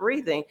stopped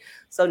breathing.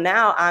 So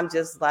now I'm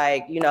just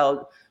like,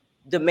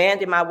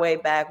 demanding my way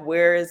back.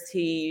 Where is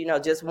he?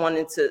 Just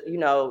wanting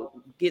to,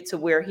 get to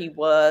where he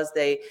was.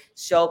 They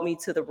showed me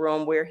to the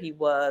room where he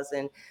was,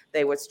 and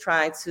they was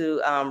trying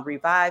to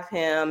revive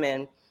him.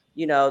 And,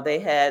 they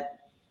had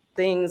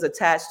things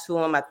attached to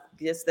him. I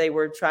guess they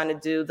were trying to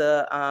do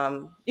the,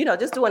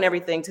 just doing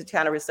everything to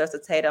kind of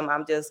resuscitate him.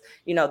 I'm just,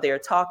 they're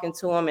talking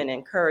to him and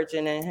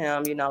encouraging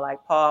him,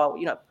 like, Paul,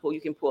 you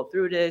can pull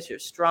through this. You're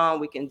strong.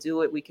 We can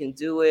do it. We can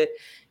do it.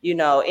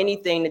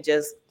 Anything to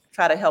just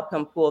try to help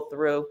him pull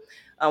through.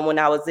 When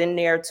I was in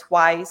there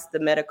twice, the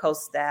medical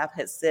staff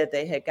had said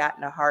they had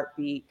gotten a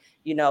heartbeat,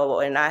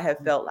 and I have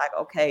felt like,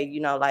 okay,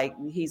 like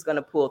he's going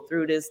to pull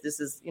through this. This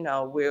is,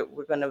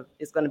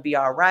 it's going to be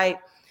all right.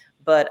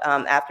 But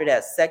after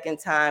that second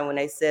time, when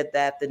they said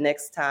that, the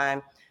next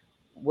time,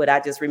 what I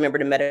just remember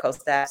the medical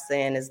staff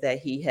saying is that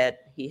he had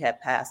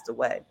passed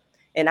away.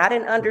 And I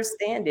didn't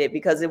understand it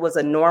because it was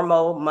a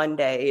normal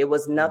Monday. It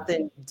was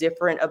nothing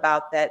different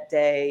about that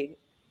day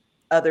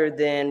other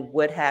than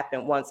what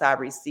happened once I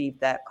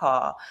received that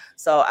call.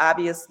 So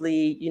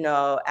obviously,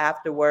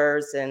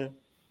 afterwards and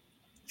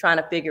trying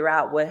to figure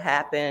out what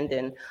happened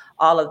and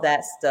all of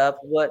that stuff,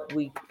 what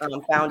we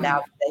found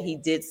out that he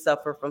did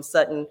suffer from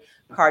sudden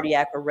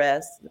cardiac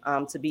arrest.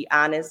 To be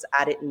honest,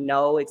 I didn't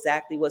know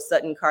exactly what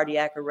sudden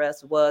cardiac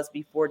arrest was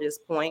before this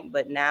point,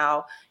 but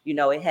now,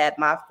 it had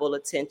my full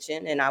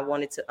attention and I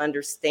wanted to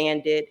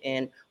understand it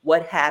and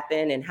what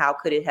happened and how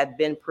could it have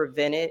been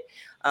prevented.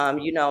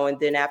 And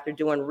then after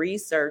doing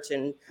research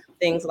and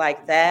things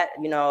like that,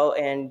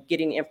 and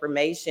getting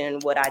information,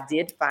 what I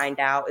did find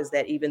out is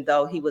that even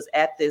though he was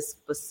at this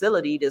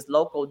facility, this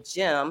local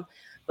gym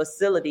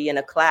facility in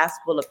a class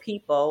full of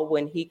people,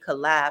 when he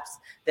collapsed,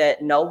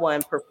 that no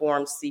one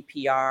performed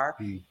CPR.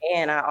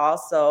 And I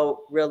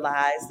also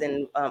realized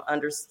and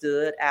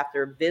understood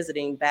after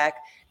visiting back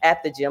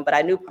at the gym, but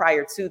I knew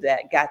prior to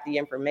that, got the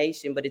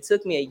information, but it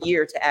took me a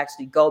year to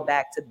actually go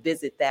back to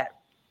visit that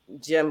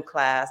gym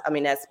class,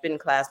 that spin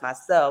class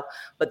myself,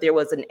 but there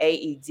was an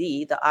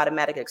AED, the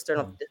automatic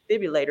external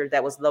defibrillator,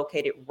 that was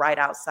located right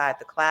outside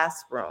the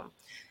classroom.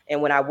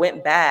 And when I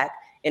went back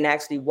and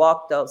actually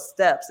walked those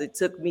steps, it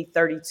took me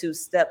 32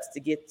 steps to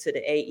get to the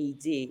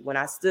AED. When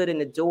I stood in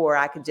the door,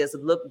 I could just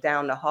look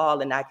down the hall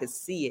and I could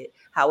see it.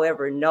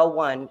 However, no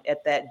one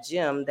at that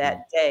gym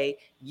that day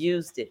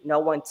used it. No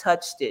one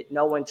touched it.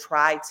 No one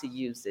tried to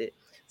use it.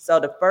 So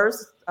the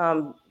first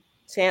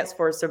chance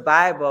for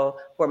survival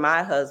for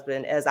my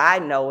husband, as I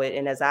know it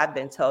and as I've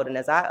been told and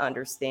as I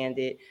understand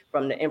it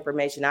from the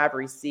information I've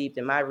received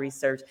in my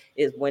research,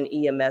 is when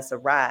EMS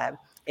arrived.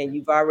 And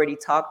you've already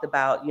talked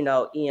about,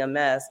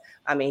 EMS.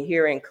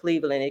 Here in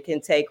Cleveland, it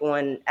can take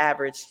on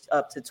average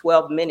up to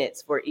 12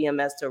 minutes for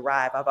EMS to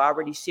arrive. I've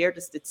already shared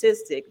the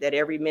statistic that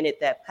every minute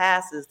that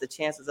passes, the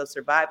chances of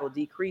survival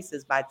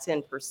decreases by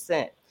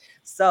 10%.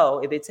 So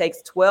if it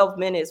takes 12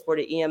 minutes for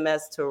the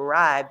EMS to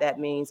arrive, that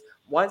means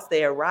once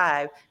they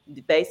arrive,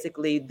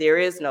 basically there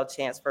is no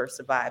chance for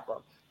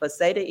survival. But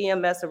say the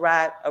EMS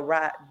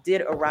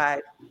did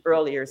arrive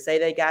earlier, say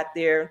they got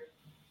there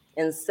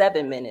in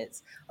 7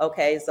 minutes.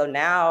 Okay, so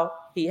now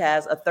he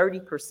has a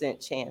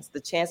 30% chance. The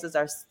chances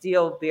are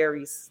still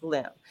very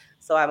slim.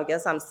 So I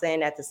guess I'm saying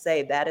that to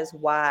say that is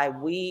why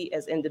we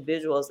as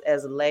individuals,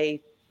 as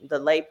lay the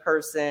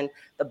layperson,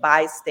 the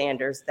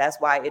bystanders. That's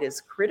why it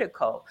is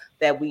critical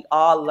that we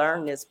all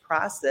learn this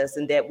process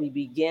and that we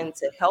begin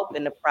to help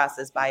in the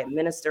process by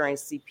administering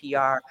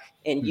CPR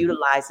and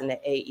utilizing the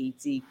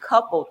AED,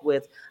 coupled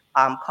with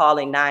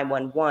calling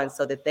 911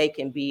 so that they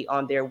can be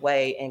on their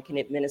way and can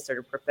administer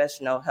the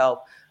professional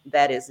help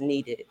that is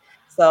needed.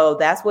 So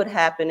that's what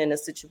happened in a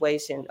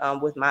situation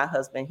with my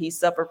husband. He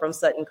suffered from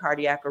sudden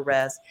cardiac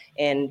arrest,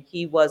 and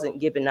he wasn't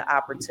given the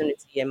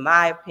opportunity, in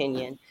my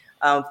opinion,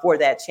 for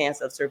that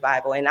chance of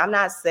survival. And I'm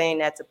not saying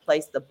that to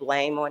place the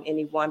blame on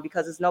anyone,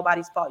 because it's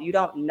nobody's fault. You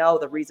don't know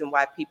the reason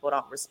why people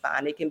don't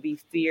respond. It can be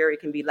fear. It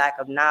can be lack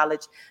of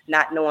knowledge,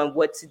 not knowing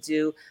what to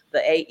do. The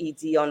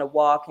AED on the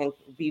wall can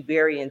be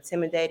very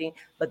intimidating,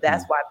 but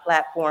that's why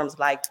platforms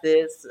like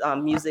this,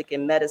 Music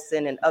and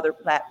Medicine, and other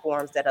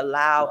platforms that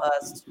allow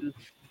us to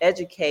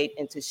educate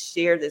and to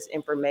share this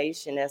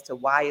information as to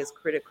why it's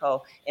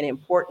critical and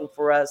important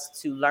for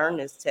us to learn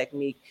this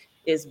technique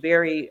is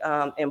very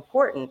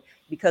important,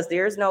 because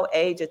there is no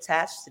age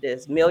attached to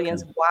this.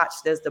 Millions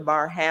watched as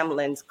Damar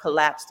Hamlin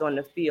collapsed on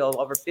the field.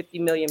 Over 50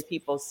 million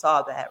people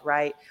saw that,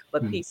 right?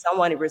 But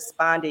someone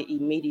responded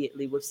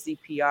immediately with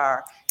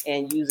CPR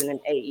and using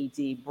an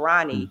AED.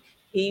 Bronny,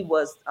 he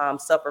was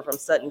suffered from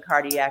sudden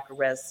cardiac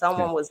arrest.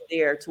 Someone was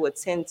there to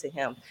attend to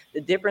him. The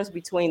difference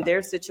between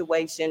their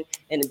situation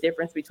and the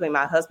difference between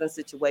my husband's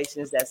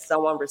situation is that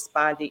someone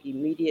responded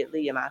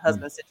immediately. In my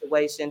husband's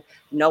situation,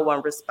 no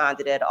one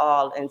responded at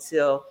all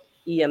until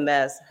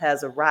EMS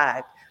has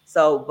arrived.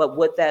 So, but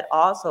what that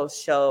also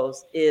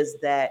shows is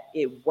that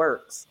it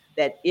works.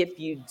 That if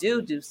you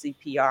do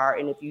CPR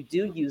and if you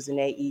do use an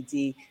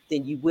AED,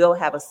 then you will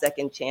have a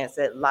second chance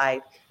at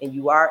life, and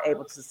you are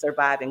able to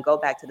survive and go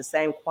back to the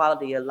same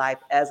quality of life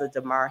as a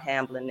Damar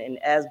Hamlin and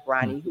as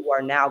Bronny, who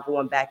are now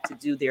going back to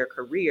do their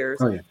careers.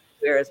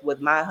 Whereas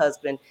with my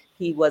husband,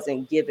 he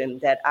wasn't given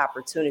that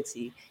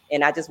opportunity.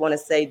 And I just want to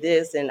say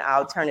this, and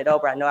I'll turn it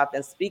over. I know I've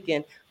been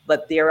speaking,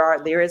 but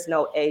there is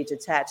no age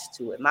attached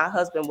to it. My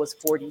husband was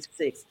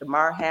 46.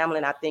 Damar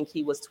Hamlin, I think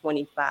he was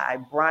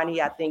 25. Bronny,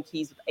 I think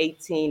he's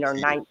 18 or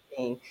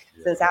 19.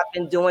 Since I've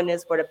been doing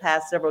this for the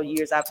past several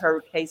years, I've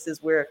heard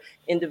cases where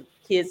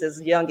kids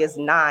as young as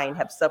 9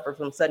 have suffered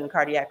from sudden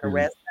cardiac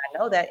arrest. I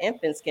know that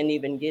infants can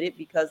even get it,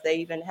 because they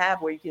even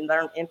have where you can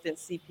learn infant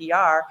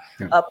CPR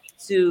up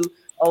to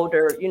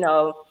older,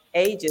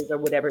 ages or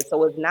whatever.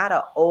 So it's not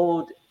an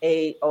old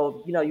age,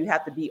 you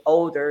have to be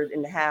older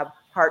and have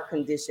heart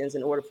conditions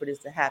in order for this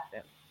to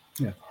happen.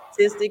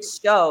 Statistics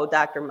show,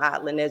 Dr.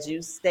 Modlin, as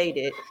you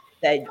stated,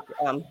 that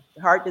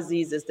heart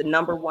disease is the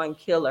 #1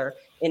 killer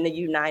in the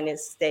United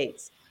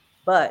States.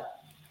 But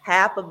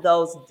half of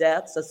those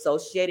deaths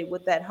associated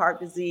with that heart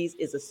disease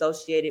is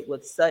associated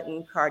with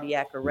sudden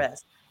cardiac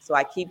arrest. So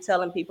I keep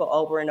telling people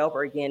over and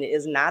over again, it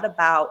is not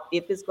about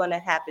if it's going to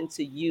happen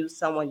to you,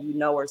 someone you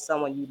know, or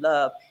someone you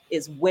love.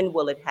 It's when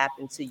will it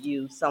happen to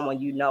you,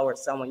 someone you know, or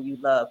someone you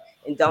love.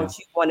 And don't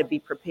you want to be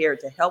prepared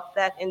to help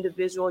that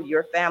individual,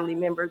 your family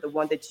member, the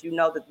one that you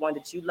know, the one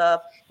that you love?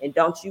 And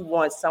don't you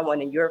want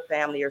someone in your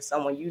family or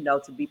someone you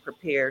know to be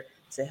prepared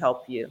to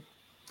help you?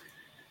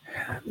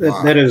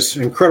 That is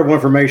incredible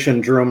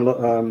information,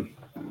 Jerome.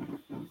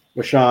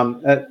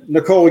 LaShon,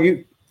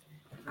 Nicole,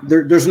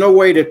 there's no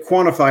way to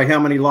quantify how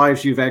many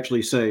lives you've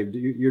actually saved.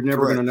 You're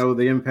never going to know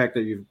the impact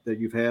that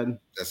you've had.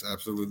 That's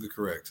absolutely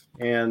correct.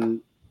 And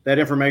that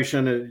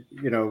information,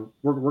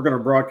 we're going to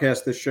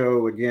broadcast this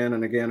show again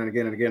and again and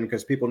again and again,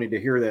 because people need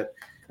to hear that.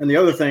 And the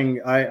other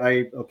thing,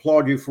 I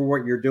applaud you for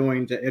what you're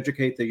doing to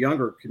educate the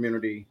younger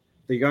community,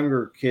 the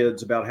younger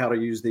kids, about how to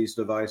use these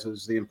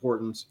devices, the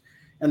importance.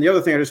 And the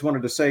other thing I just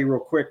wanted to say real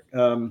quick,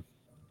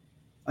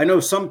 I know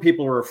some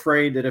people are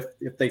afraid that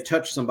if they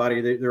touch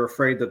somebody, they're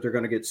afraid that they're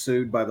going to get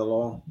sued by the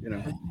law.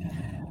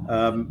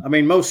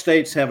 Most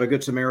states have a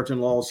Good Samaritan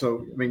law,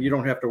 so you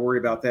don't have to worry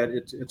about that.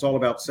 It's all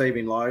about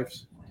saving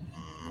lives.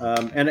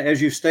 And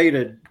as you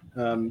stated,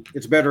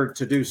 it's better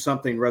to do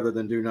something rather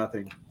than do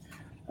nothing.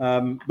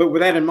 But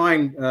with that in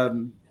mind,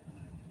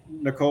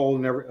 Nicole,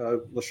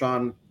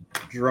 LaShon,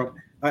 Jerome,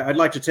 I'd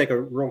like to take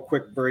a real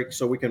quick break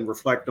so we can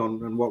reflect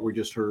on what we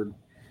just heard.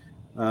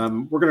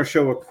 We're going to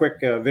show a quick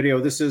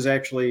video. This is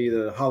actually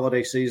the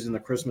holiday season, the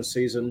Christmas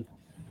season.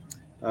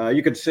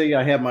 You can see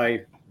I have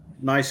my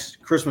nice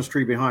Christmas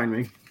tree behind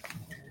me.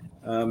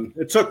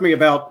 It took me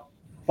about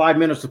 5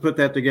 minutes to put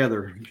that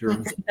together.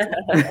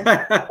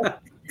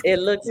 It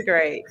looks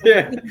great.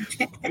 Yeah.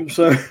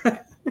 So I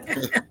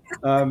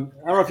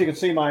don't know if you can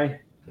see my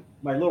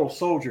little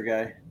soldier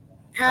guy.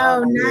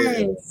 Oh,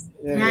 nice.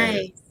 Yeah,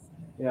 nice.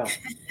 Yeah.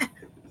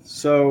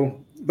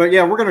 So, but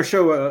yeah, we're going to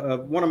show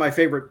one of my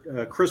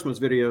favorite Christmas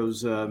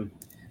videos.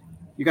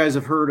 You guys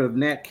have heard of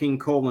Nat King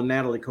Cole and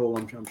Natalie Cole,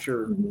 I'm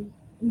sure.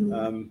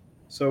 Mm-hmm.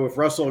 So if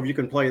Russell, if you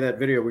can play that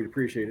video, we'd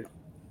appreciate it.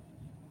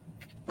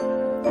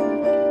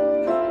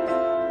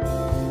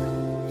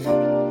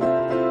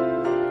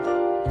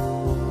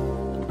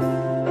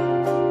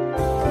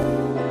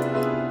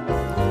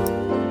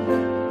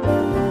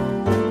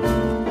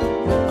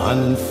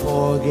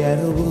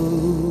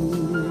 Unforgettable,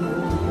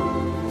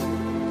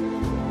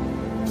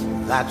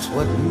 that's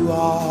what you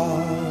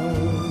are.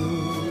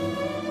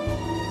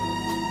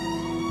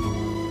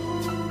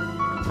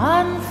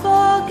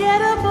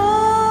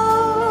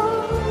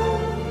 Unforgettable,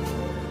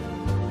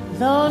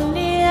 though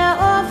near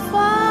or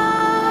far,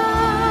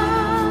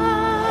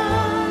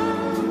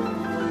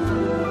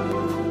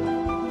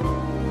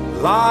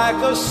 like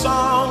a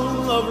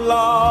song of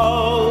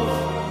love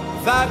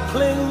that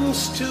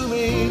clings to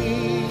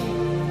me.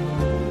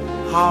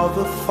 How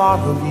the thought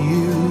of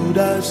you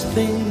does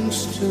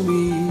things to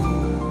me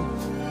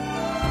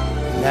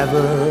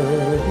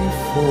never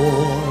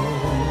before.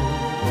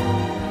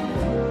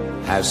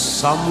 Has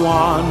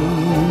someone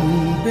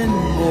been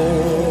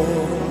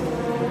more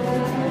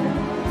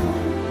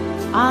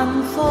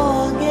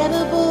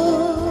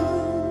unforgettable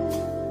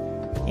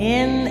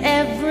in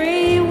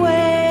every way,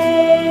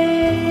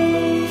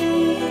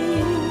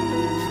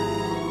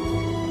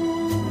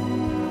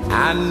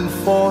 and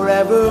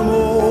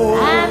forevermore,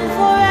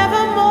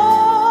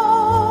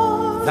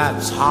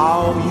 that's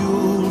how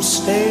you'll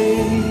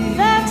stay.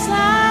 That's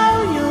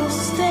how you'll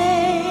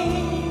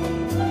stay.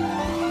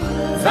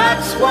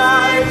 That's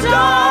why,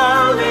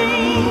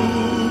 darling,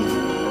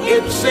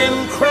 it's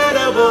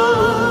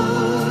incredible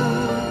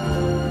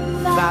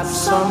that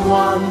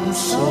someone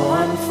so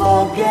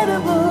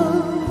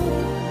unforgettable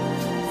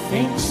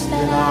thinks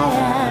that I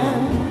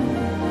am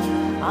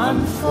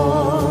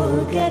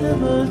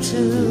unforgettable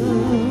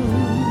too.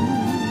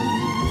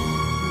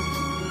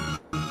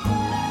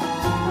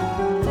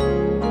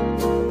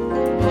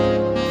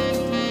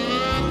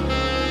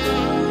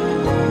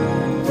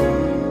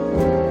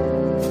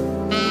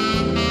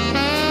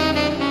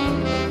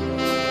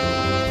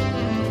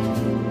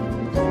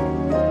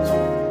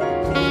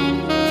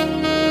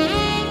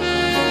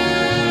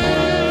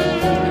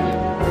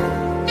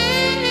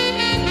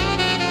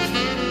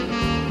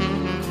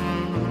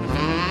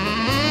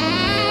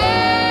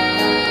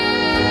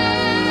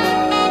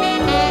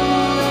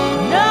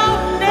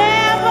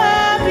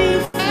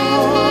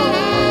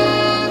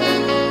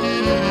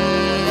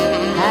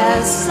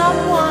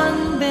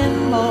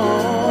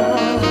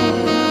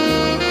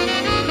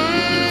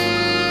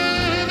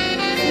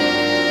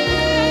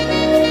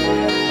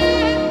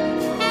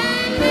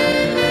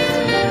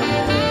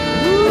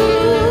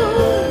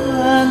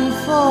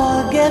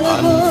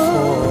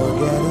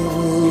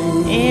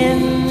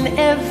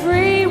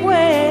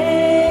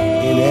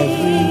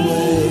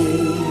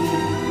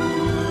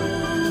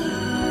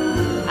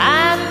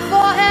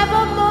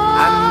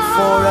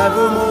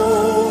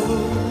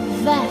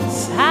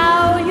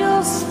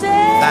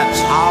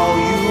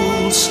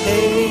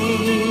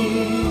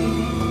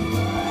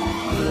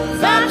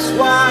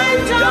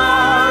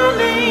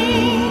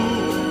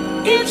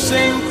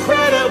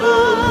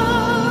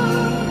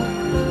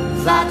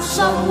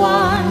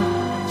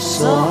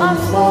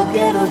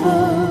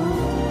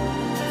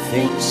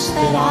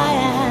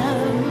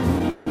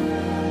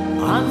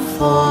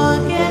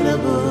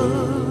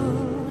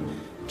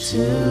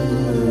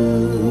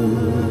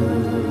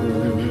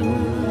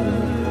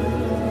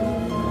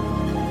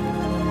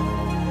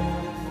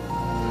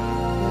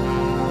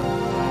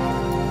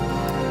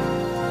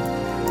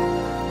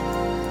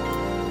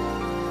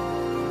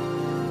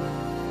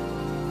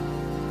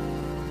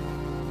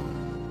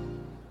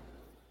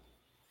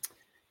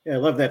 Yeah, I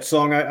love that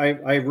song.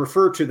 I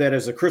refer to that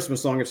as a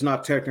Christmas song. It's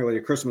not technically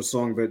a Christmas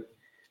song, but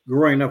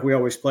growing up, we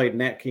always played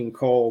Nat King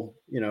Cole,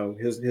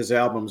 his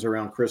albums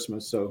around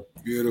Christmas. So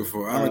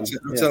beautiful. I'm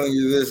telling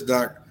you this,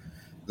 Doc,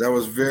 that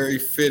was very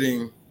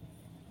fitting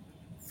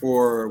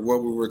for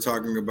what we were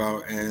talking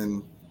about,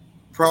 and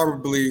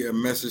probably a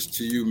message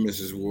to you,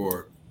 Mrs.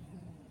 Ward.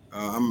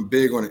 I'm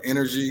big on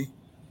energy.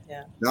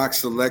 Yeah. Doc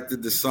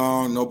selected the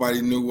song.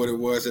 Nobody knew what it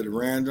was at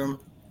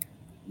random.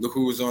 Look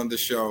who was on the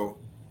show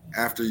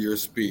after your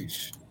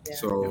speech. Yeah.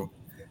 So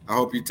I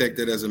hope you take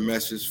that as a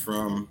message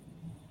from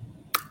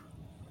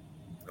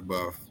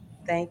above.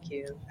 Thank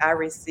you. I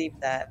received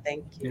that.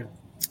 Thank you.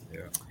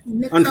 Yeah.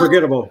 Nicole,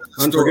 unforgettable.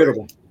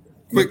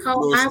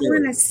 Nicole, I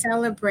want to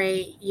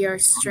celebrate your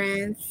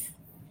strength,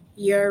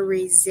 your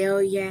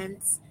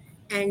resilience,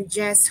 and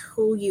just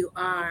who you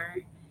are,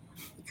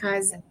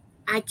 because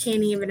I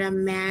can't even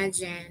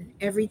imagine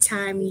every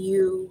time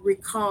you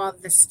recall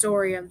the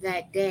story of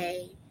that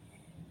day,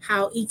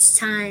 how each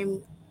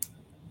time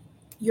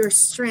your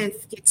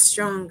strength gets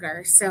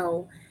stronger.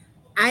 So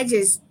I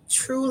just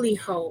truly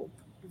hope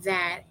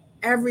that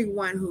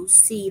everyone who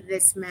see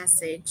this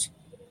message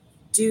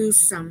do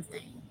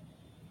something.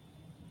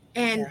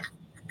 And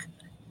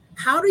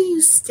how do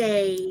you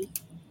stay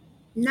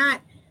not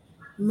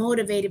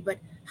motivated, but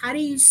how do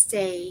you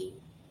stay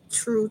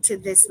true to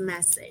this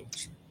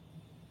message?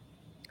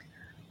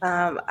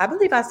 I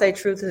believe I stay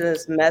true to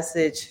this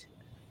message,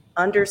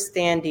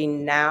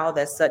 understanding now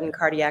that sudden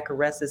cardiac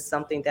arrest is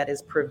something that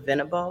is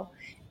preventable,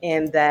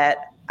 and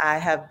that I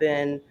have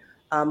been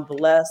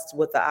blessed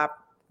with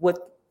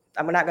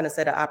I'm not going to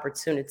say the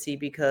opportunity,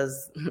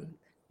 because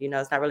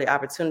it's not really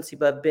opportunity,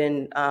 but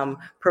been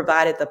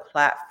provided the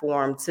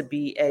platform to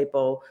be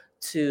able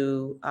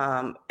to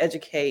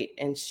educate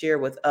and share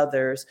with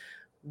others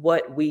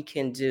what we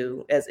can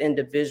do as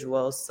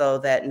individuals so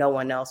that no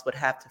one else would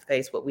have to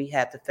face what we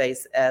had to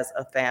face as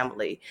a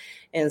family.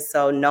 And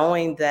so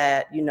knowing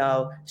that,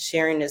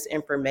 sharing this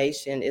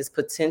information is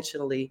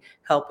potentially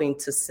helping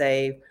to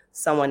save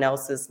someone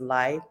else's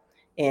life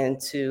and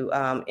to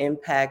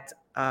impact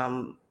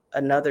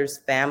another's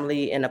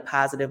family in a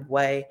positive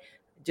way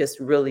just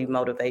really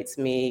motivates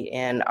me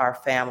and our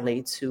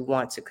family to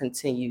want to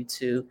continue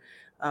to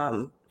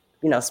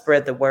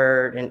spread the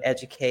word and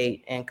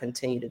educate and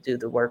continue to do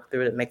the work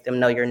through to Make Them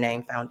Know Your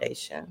Name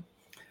Foundation.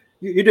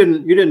 You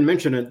didn't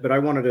mention it, but I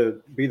wanted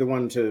to be the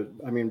one to,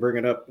 bring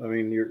it up.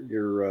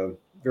 You're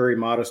very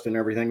modest and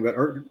everything, but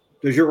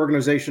does your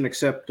organization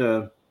accept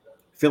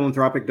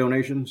philanthropic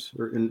donations,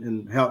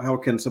 and how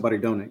can somebody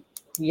donate?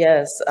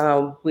 Yes,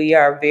 we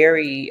are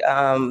very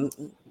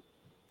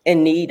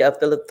in need of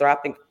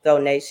philanthropic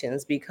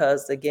donations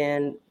because,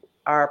 again,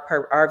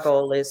 our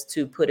goal is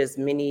to put as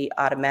many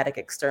automatic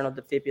external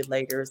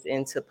defibrillators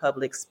into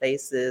public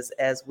spaces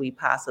as we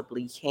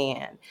possibly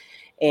can.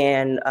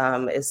 And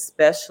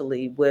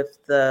especially with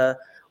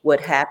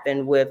what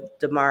happened with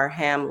Damar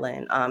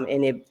Hamlin,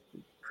 and it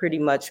pretty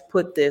much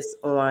put this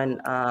on,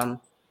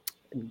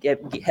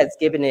 has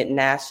given it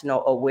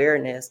national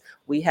awareness.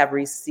 We have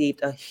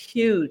received a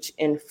huge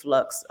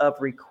influx of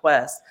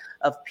requests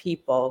of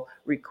people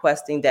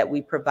requesting that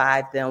we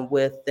provide them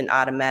with an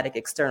automatic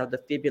external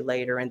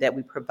defibrillator and that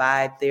we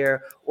provide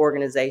their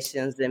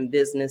organizations and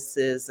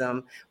businesses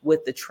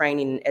with the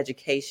training and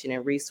education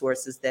and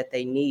resources that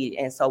they need.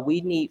 And so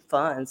we need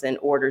funds in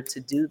order to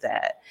do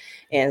that.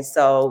 And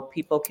so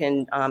people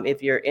can,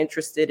 if you're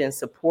interested in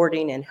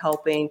supporting and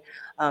helping,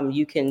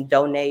 you can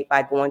donate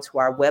by going to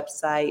our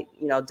website,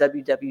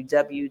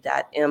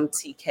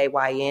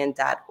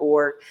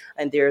 www.mtkyn.org.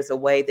 And there's a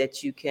way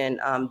that you can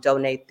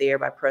donate there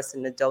by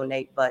pressing the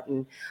donate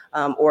button,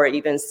 or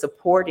even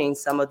supporting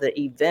some of the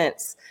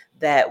events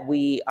that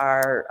we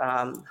are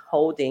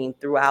holding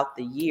throughout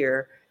the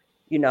year,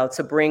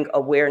 to bring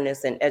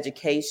awareness and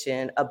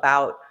education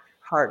about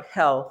heart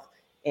health.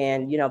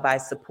 And, by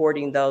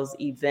supporting those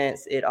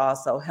events, it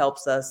also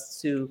helps us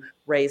to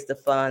raise the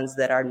funds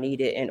that are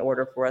needed in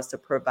order for us to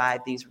provide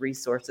these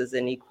resources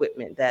and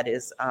equipment that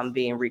is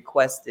being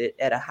requested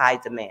at a high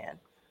demand.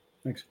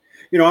 Thanks.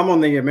 I'm on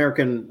the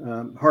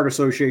American Heart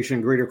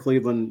Association Greater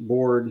Cleveland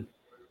board.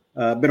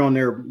 Been on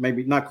there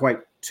maybe not quite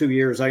 2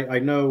 years. I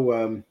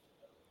know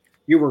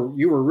you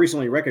were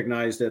recently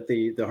recognized at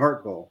the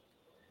Heart Bowl.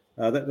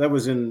 That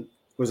was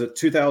it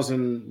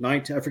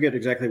 2019? I forget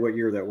exactly what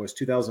year that was.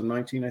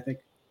 2019, I think.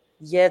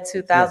 Yeah,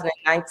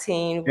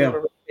 2019, we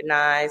were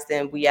recognized,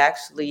 and we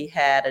actually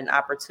had an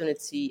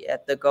opportunity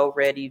at the Go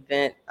Red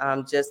event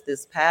just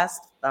this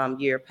past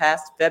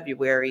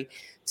February,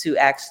 to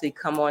actually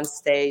come on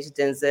stage.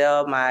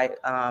 Denzel, my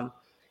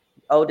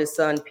oldest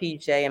son,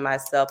 PJ, and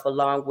myself,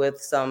 along with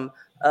some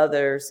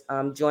others,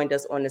 joined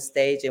us on the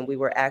stage, and we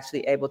were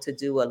actually able to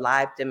do a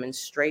live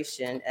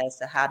demonstration as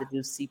to how to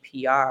do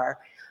CPR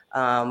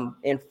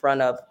in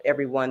front of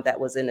everyone that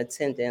was in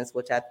attendance,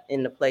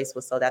 in the place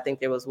was sold. I think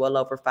there was well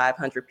over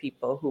 500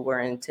 people who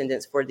were in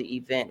attendance for the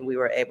event. And we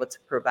were able to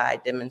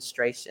provide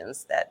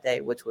demonstrations that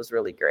day, which was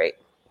really great.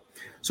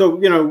 So,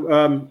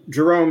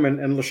 Jerome and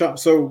LaShon,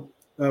 so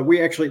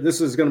we actually, this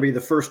is going to be the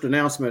first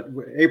announcement.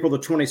 April the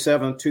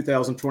 27th,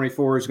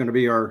 2024 is going to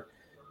be our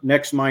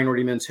next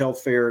Minority Men's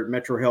Health Fair at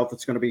Metro Health.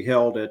 It's going to be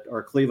held at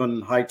our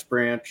Cleveland Heights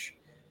branch.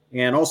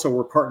 And also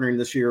we're partnering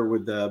this year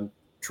with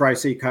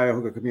Tri-C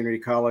Cuyahoga Community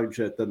College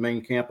at the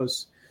main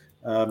campus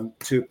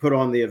to put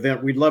on the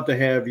event. We'd love to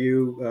have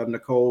you,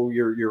 Nicole,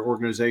 your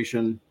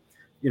organization,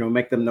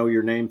 Make Them Know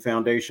Your Name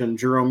Foundation.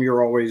 Jerome,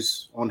 you're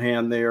always on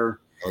hand there.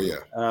 Oh, yeah.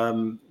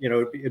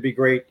 It'd be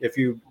great if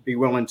you'd be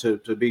willing to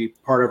be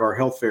part of our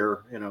health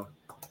fair,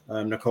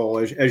 Nicole,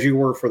 as you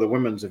were for the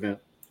women's event.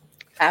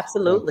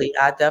 Absolutely.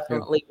 I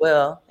definitely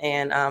will.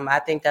 And I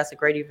think that's a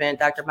great event.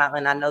 Dr.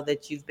 Modlin, I know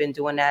that you've been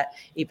doing that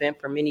event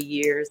for many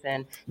years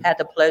and had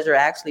the pleasure to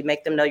actually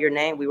Make Them Know Your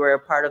Name. We were a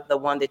part of the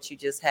one that you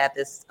just had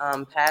this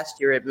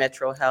past year at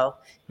Metro Health.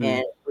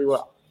 And we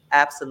will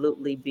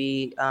absolutely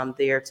be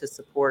there to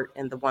support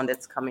in the one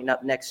that's coming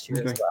up next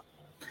year as well.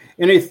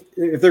 And if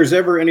there's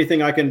ever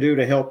anything I can do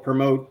to help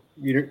promote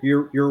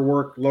your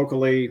work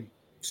locally,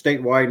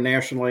 statewide,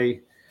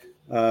 nationally,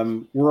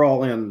 we're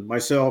all in.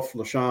 Myself,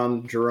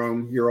 LaShon,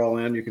 Jerome, you're all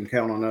in. You can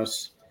count on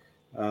us.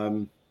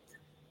 But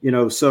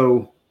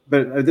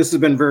this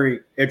has been very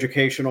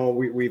educational.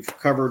 We've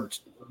covered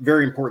a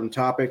very important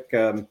topic.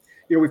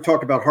 We've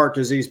talked about heart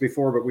disease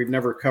before, but we've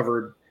never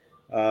covered,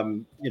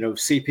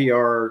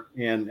 CPR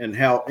and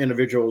how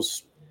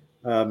individuals,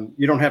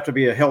 you don't have to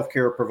be a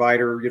healthcare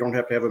provider. You don't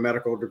have to have a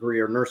medical degree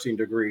or nursing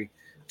degree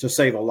to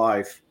save a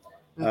life.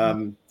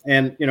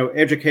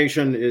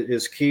 Education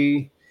is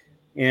key.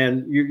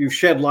 And you've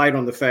shed light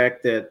on the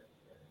fact that,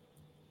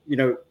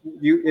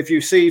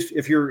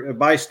 if you're a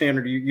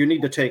bystander, you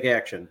need to take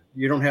action.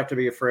 You don't have to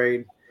be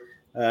afraid.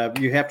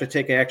 you have to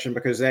take action,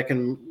 because that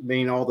can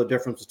mean all the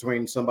difference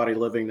between somebody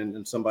living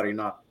and somebody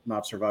not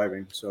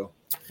surviving. So,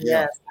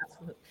 yes,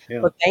 absolutely.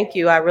 Yeah. Well, thank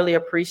you. I really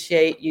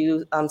appreciate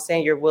you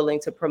saying you're willing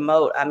to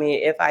promote. I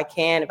mean, if I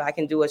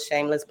can do a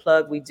shameless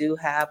plug, we do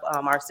have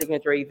our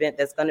signature event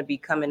that's going to be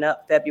coming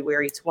up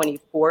February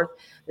 24th.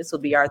 This will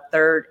be our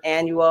third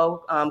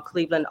annual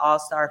Cleveland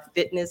All-Star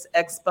Fitness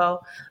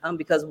Expo,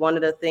 because one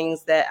of the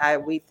things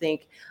that we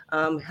think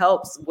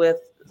helps with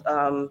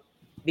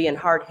being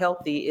heart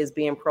healthy is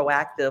being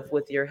proactive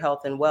with your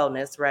health and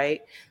wellness,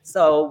 right?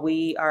 So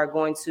we are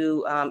going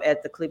to,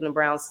 at the Cleveland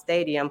Browns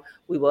Stadium,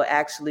 we will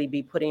actually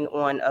be putting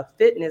on a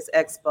fitness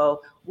expo.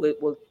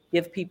 We'll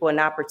give people an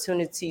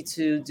opportunity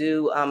to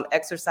do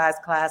exercise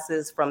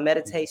classes from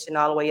meditation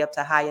all the way up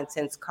to high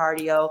intense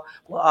cardio.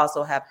 We'll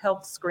also have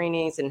health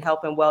screenings and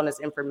health and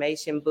wellness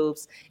information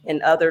booths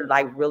and other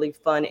like really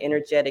fun,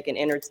 energetic, and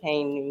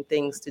entertaining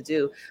things to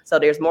do. So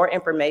there's more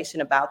information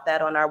about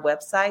that on our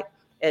website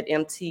at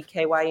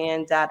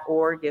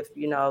mtkyn.org. If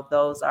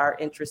those are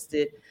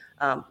interested,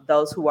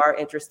 those who are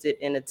interested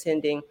in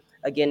attending.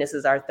 Again, this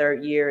is our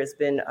third year. It's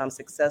been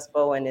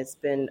successful, and it's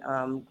been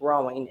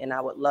growing, and I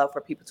would love for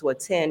people to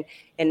attend.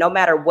 And no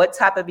matter what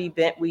type of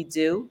event we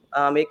do,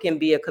 it can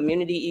be a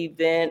community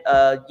event,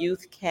 a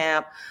youth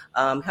camp,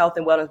 health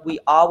and wellness. We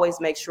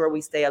always make sure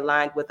we stay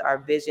aligned with our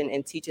vision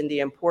and teaching the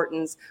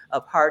importance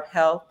of heart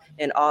health,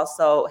 and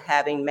also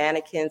having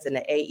mannequins and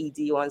the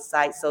AED on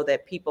site so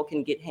that people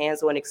can get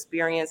hands-on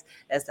experience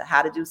as to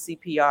how to do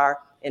CPR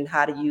and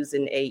how to use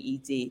an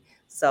AED.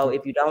 So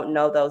if you don't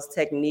know those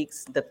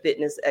techniques, the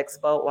Fitness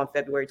Expo on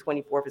February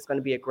 24th is going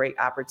to be a great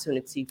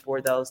opportunity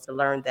for those to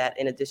learn that,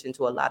 in addition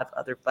to a lot of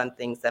other fun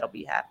things that'll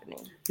be happening.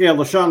 Yeah,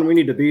 LaShon, we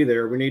need to be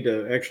there. We need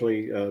to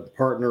actually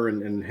partner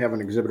and have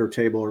an exhibitor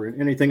table or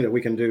anything that we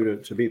can do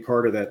to be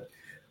part of that.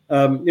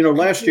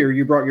 Last year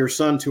you brought your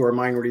son to our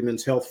Minority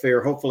Men's Health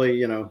Fair.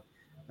 Hopefully,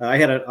 I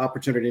had an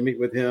opportunity to meet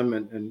with him,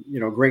 and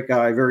great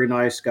guy, very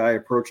nice guy,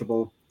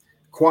 approachable,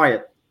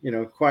 quiet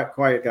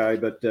guy,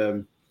 but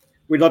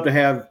we'd love to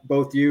have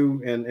both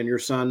you and your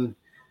son.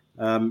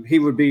 He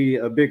would be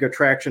a big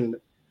attraction.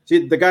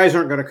 See, the guys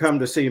aren't going to come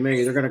to see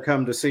me. They're going to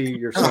come to see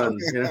your son,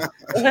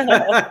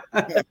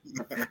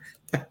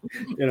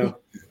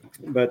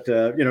 but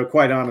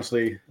quite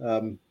honestly,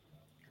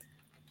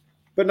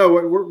 but no,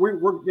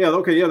 we're yeah.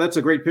 Okay. Yeah. That's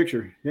a great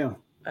picture. Yeah.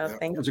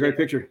 Thank you. That's a great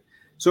picture.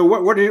 So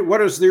what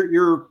is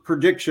your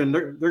prediction?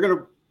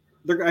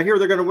 I hear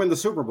they're going to win the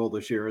Super Bowl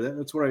this year.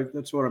 That's what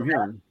I'm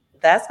hearing.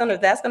 That's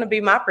gonna be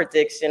my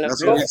prediction.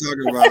 That's what we're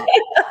talking about.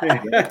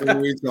 That's what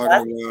we're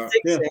talking about.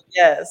 Yeah.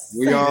 Yes.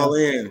 We all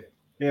in.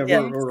 Yeah,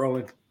 Yes. we're all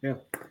in. Yeah.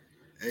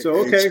 So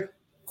okay.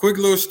 Quick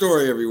little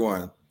story,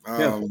 everyone.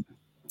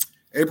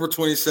 April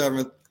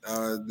 27th,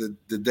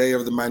 the day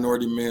of the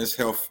Minority Men's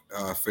Health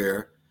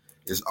Fair,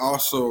 is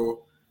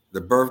also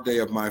the birthday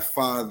of my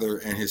father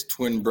and his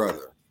twin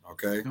brother.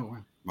 Okay. Oh,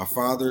 wow. My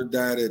father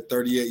died at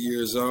 38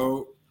 years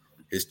old.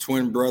 His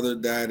twin brother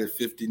died at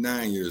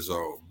 59 years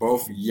old,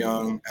 both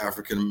young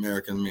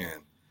African-American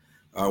men.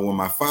 When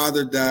my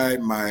father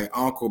died, my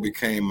uncle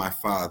became my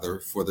father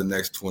for the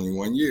next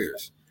 21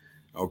 years.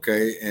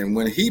 Okay. And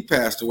when he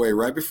passed away,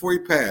 right before he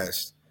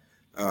passed,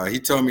 he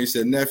told me, he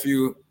said,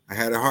 "Nephew, I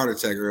had a heart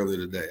attack earlier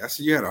today." I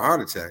said, "You had a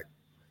heart attack?"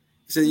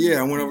 He said, "Yeah,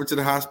 I went over to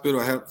the hospital.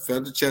 I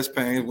felt the chest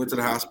pain, went to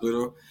the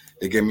hospital.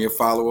 They gave me a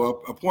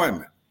follow-up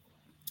appointment.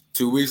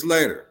 2 weeks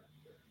later,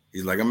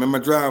 he's like, I'm in my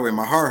driveway.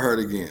 My heart hurt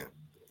again."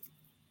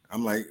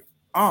 I'm like,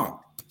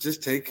 "Oh,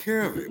 just take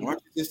care of it. Why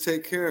don't you just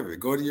take care of it?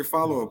 Go to your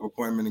follow-up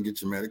appointment and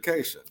get your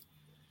medication."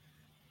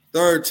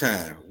 Third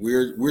time,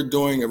 we're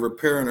doing a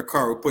repair in the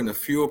car. We're putting a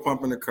fuel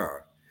pump in the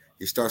car.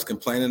 He starts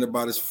complaining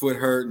about his foot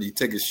hurt, and he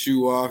take his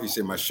shoe off. He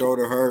said, "My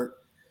shoulder hurt."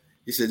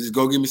 He said, "Just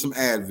go get me some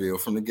Advil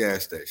from the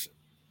gas station."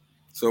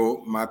 So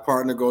my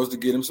partner goes to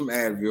get him some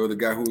Advil, the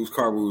guy whose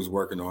car we was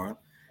working on,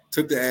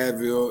 took the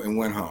Advil and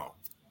went home.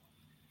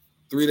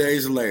 3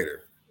 days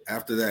later,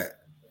 after that,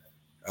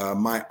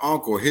 my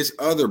uncle, his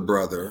other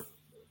brother,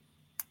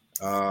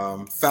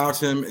 found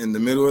him in the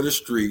middle of the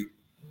street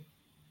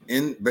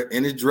in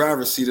his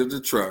driver's seat of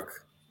the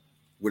truck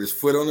with his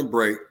foot on the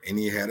brake, and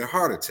he had a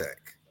heart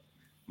attack.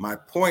 My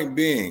point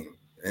being,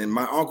 and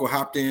my uncle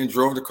hopped in,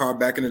 drove the car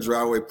back in the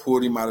driveway,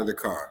 pulled him out of the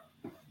car.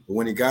 But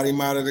when he got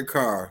him out of the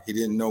car, he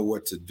didn't know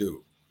what to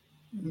do.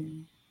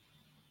 Mm-hmm.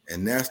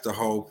 And that's the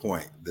whole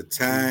point. The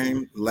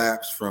time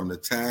lapse from the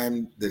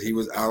time that he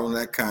was out on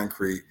that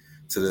concrete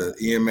to the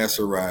EMS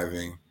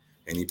arriving,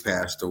 and he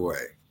passed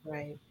away.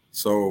 Right.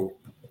 So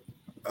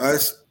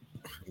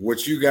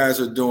what you guys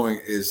are doing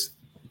is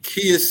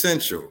key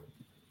essential,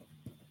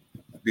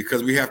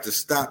 because we have to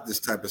stop this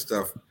type of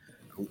stuff.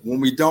 When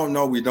we don't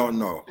know, we don't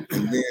know.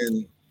 And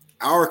then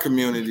our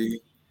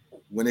community,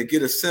 when they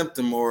get a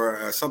symptom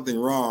or something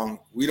wrong,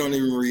 we don't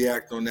even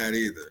react on that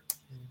either.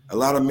 A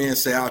lot of men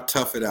say, "I'll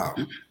tough it out."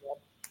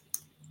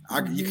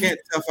 You can't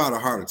tough out a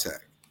heart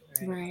attack.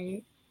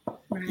 Right.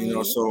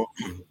 So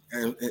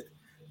and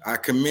I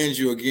commend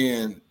you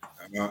again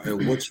at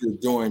what you're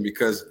doing,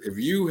 because if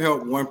you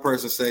help one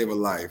person save a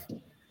life,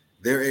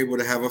 they're able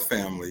to have a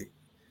family.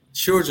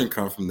 children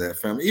come from that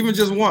family, even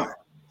just one.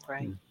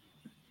 Right.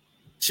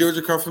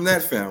 Children come from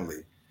that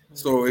family.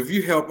 So if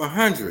you help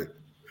 100,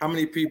 how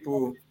many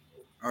people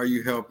are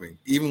you helping?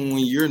 Even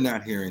when you're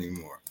not here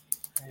anymore,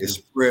 it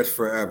spreads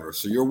forever.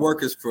 So your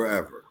work is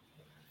forever.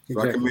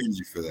 So I commend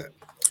you for that.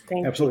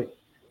 Absolutely.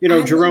 You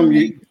know, Jerome,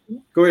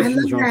 go ahead. I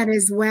love that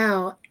as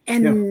well.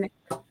 And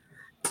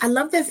I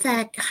love the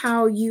fact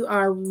how you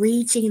are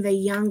reaching the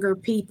younger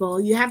people.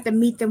 You have to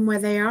meet them where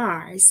they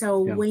are. So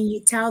when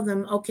you tell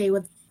them, okay,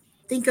 well,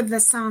 think of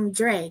the song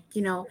Drake,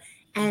 you know,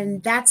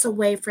 and that's a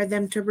way for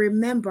them to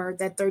remember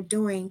that they're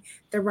doing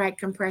the right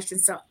compression.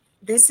 So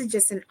this is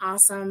just an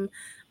awesome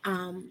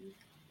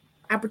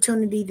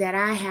opportunity that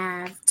I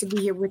have to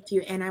be here with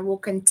you, and I will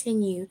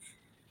continue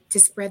to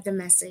spread the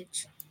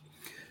message.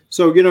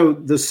 So, you know,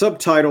 the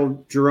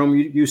subtitle, Jerome,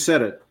 you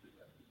said it,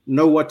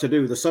 Know What to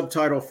Do. The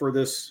subtitle for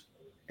this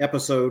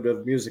episode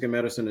of Music and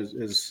Medicine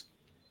is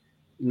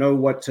Know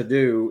What to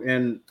Do.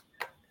 And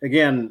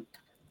again,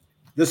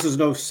 this is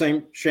no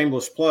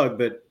shameless plug,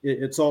 but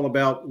it's all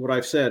about what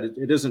I've said.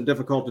 It isn't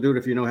difficult to do it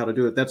if you know how to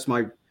do it. That's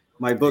my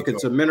book.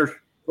 It's a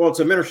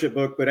mentorship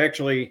book, but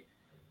actually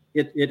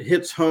it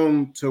hits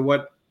home to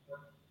what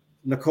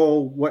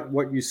Nicole,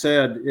 what you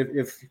said.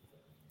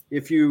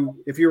 If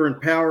you're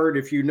empowered,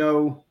 if you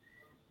know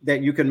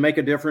that you can make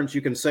a difference,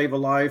 you can save a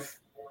life.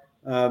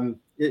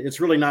 It's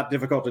really not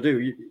difficult to do,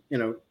 you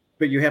know,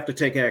 but you have to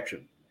take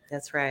action.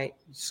 That's right.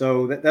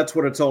 So that's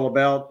what it's all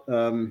about.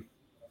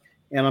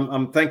 And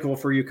I'm thankful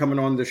for you coming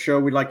on the show.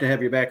 We'd like to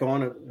have you back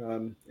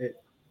on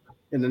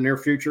in the near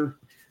future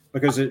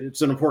because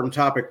it's an important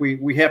topic.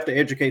 We have to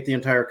educate the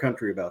entire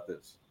country about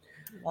this.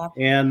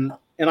 And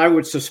I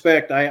would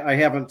suspect, I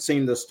haven't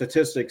seen the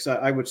statistics.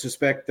 I would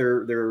suspect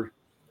there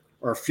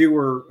are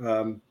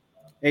fewer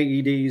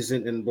AEDs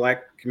in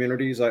Black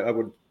communities. I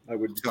would.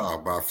 Oh,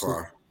 by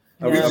far.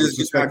 We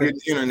just getting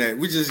internet.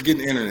 We just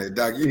getting internet,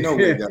 Doc. You know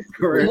we got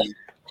correct.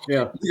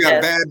 Yeah. We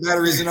got bad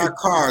batteries in our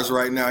cars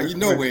right now. You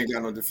know we ain't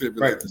got no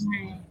defibrillators.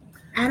 Right.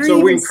 I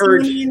don't even see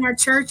any in our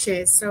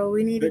churches, so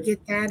we need to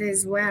get that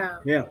as well.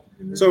 Yeah.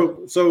 Mm-hmm.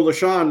 So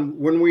LaShon,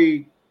 when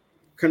we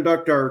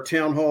conduct our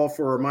town hall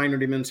for our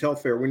Minority Men's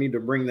Health Fair, we need to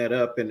bring that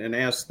up and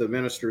ask the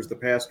ministers, the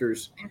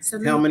pastors,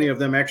 how many of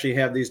them actually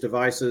have these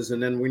devices,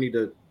 and then we need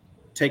to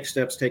take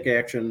steps, take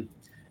action.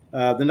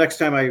 The next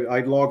time I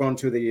log on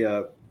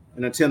to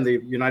and attend the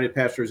United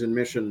Pastors in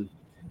Mission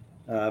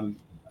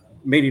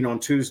meeting on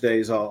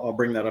Tuesdays, I'll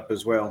bring that up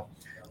as well.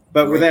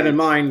 But with that in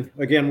mind,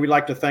 again, we'd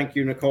like to thank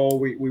you, Nicole.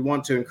 We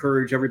want to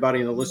encourage everybody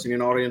in the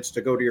listening audience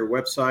to go to your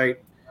website,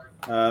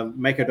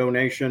 make a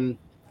donation,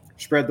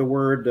 spread the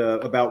word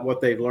about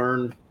what they've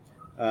learned.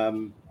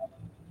 And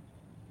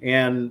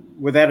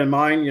with that in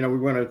mind, you know, we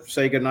want to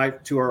say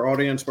goodnight to our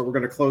audience, but we're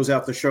going to close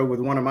out the show with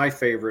one of my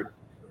favorite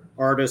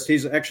artists.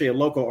 He's actually a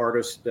local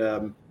artist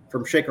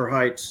from Shaker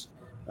Heights,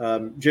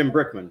 Jim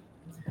Brickman.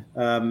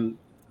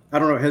 I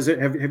don't know.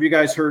 Have you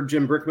guys heard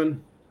Jim Brickman?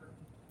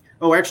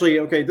 Oh, actually,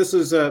 okay. This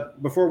is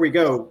before we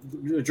go,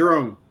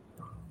 Jerome.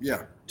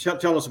 Yeah.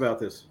 Tell us about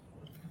this.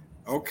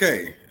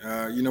 Okay.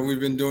 You know,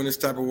 we've been doing this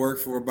type of work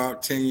for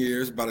about 10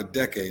 years, about a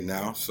decade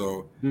now.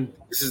 So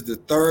this is the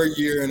third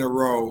year in a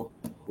row.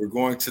 We're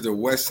going to the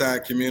West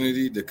Side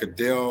community, the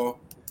Cadell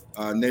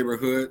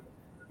neighborhood.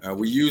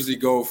 We usually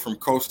go from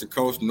coast to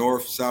coast,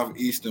 north, south,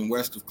 east, and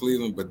west of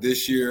Cleveland. But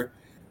this year,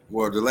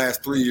 well, the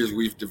last 3 years,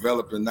 we've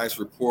developed a nice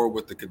rapport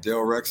with the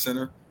Cadell Rec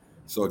Center.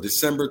 So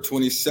December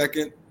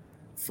 22nd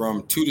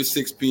from 2 to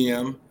 6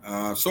 p.m.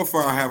 So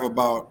far, I have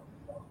about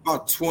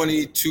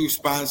 22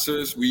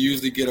 sponsors. We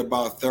usually get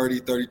about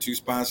 32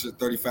 sponsors,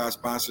 35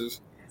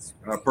 sponsors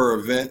per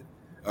event.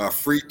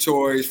 Free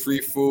toys,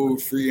 free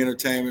food, free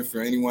entertainment for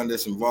anyone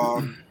that's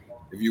involved.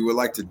 If you would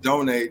like to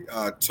donate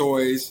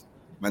toys,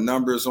 my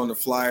number is on the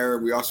flyer.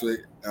 We also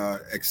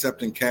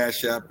accepting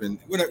Cash App and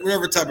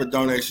whatever type of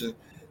donation.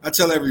 I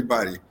tell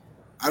everybody,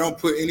 I don't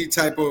put any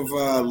type of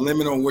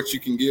limit on what you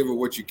can give or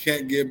what you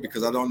can't give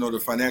because I don't know the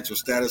financial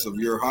status of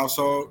your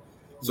household.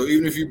 So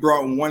even if you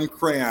brought one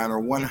crayon or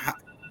one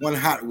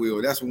Hot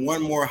Wheel, that's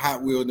one more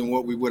Hot Wheel than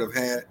what we would have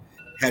had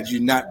you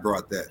not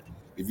brought that.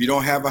 If you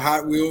don't have a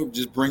Hot Wheel,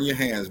 just bring your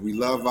hands. We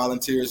love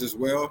volunteers as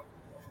well.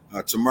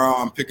 Tomorrow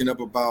I'm picking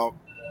up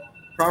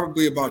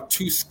probably about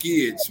 2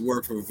 skids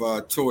worth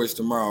of toys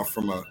tomorrow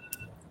from a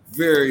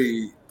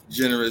very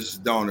generous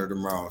donor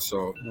tomorrow.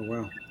 So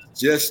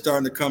just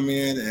starting to come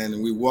in,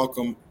 and we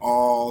welcome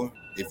all.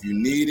 If you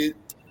need it,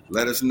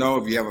 let us know.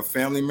 If you have a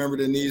family member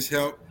that needs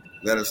help,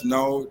 let us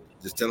know.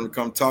 Just tell them to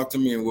come talk to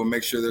me, and we'll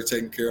make sure they're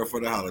taken care of for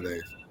the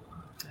holidays.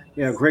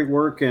 Yeah, great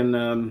work,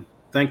 and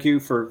thank you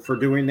for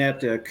doing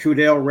that.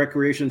 Cadell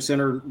Recreation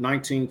Center,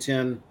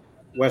 1910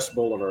 West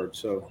Boulevard.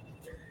 So,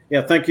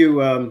 yeah, thank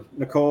you,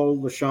 Nicole,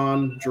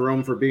 LaShon,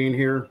 Jerome, for being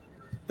here.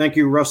 Thank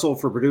you, Russell,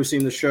 for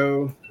producing the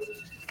show.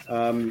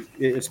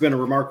 It's been a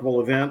remarkable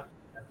event.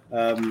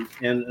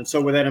 And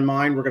so with that in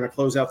mind, we're going to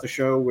close out the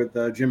show with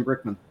Jim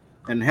Brickman.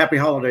 And happy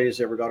holidays,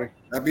 everybody.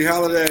 Happy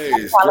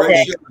holidays.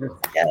 Great show.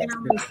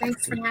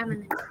 Thanks for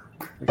having me.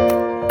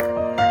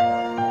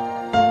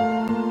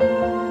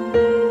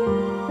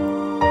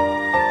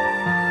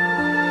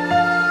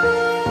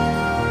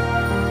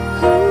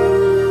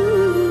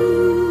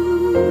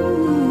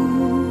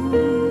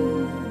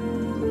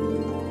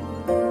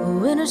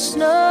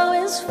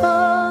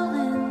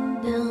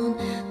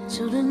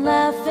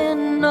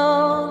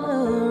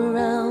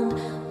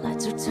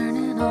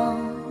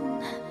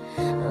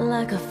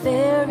 like a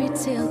fairy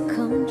tale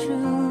come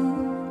true.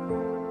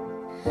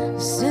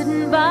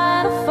 Sitting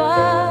by the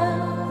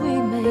fire we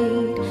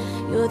made,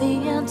 you're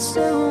the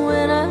answer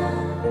when I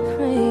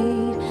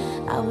prayed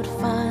I would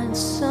find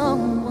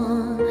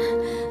someone,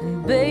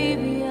 and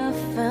baby I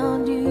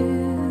found you.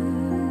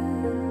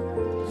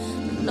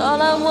 And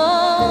all I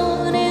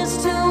want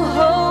is to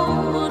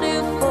hold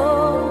you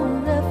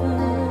forever,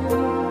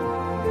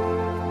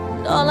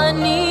 and all I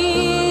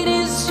need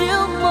is you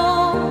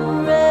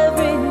more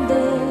every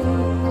day.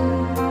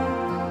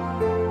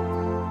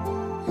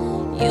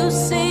 You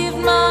saved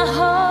my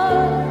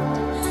heart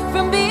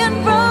from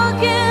being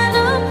broken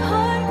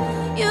apart.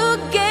 You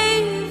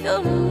gave your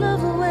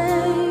love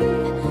away,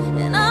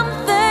 and I'm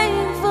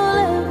thankful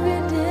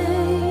every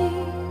day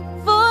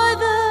for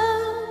the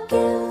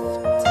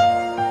gift.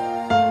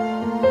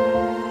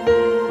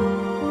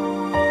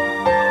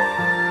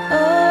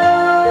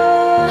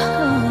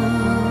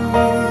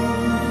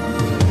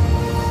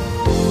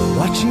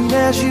 Watching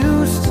as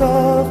you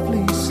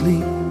softly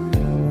sleep,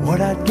 what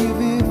I'd give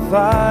if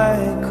I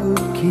could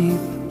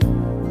keep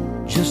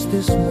just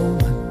this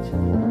moment.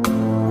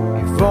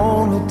 If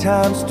only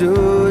time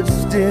stood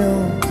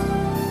still,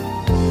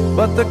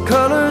 but the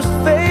colors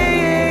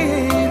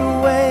fade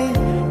away,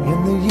 and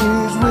the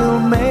years will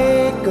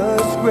make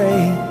us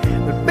gray.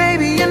 But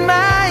baby, in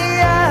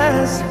my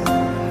eyes,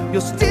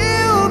 you'll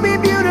still be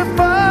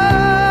beautiful.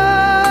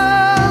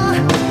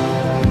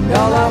 And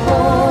all I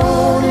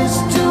want is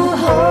to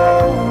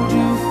hold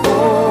you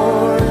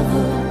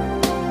forever.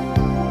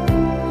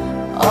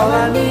 All I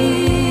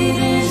need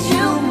is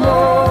you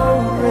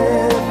more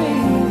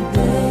every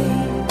day.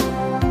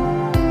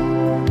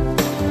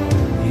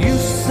 You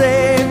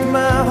saved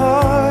my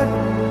heart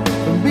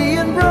from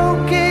being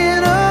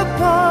broken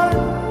apart.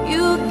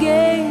 You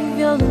gave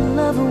your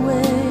love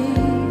away,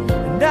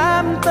 And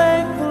I'm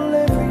thankful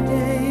every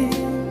day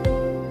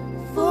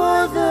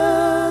for the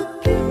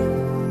gift.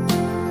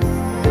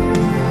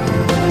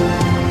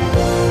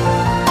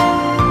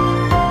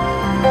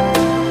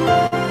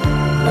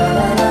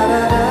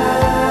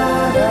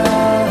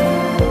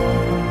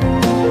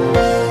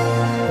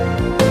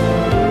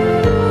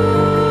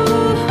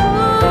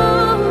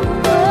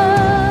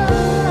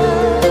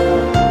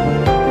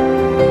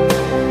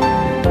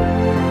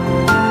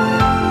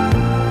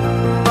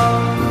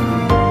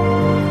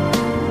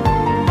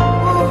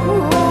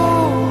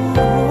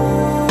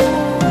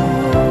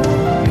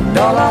 And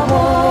all I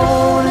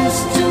want is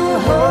to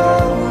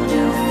hold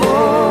you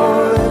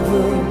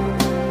forever.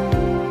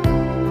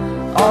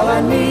 All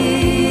I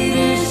need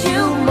is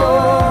you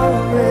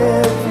more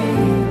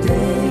every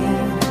day.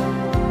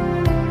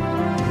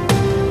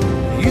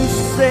 You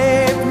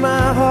saved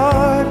my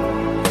heart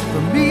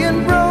from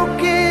being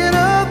broken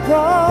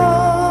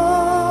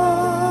apart.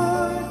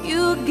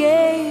 You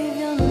gave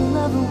your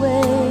love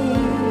away,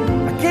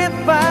 I can't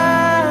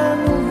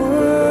find the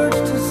words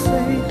to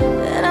say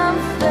and I'm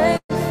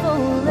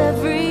thankful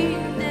every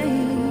day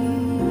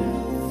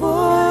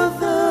for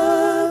the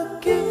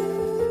gift.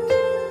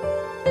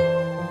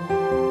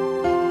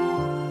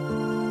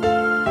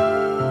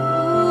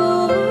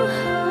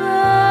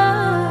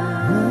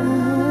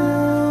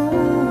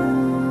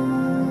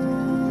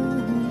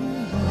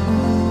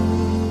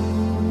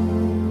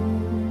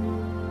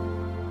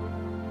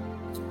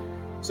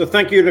 So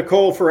thank you,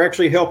 Nicole, for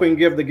actually helping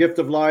give the gift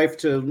of life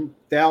to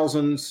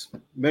thousands,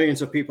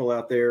 millions of people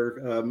out there,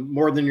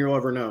 more than you'll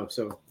ever know.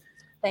 So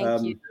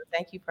Thank you.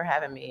 Thank you for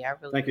having me. I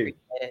really Thank you.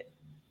 appreciate it.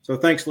 So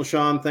thanks,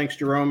 LaShon. Thanks,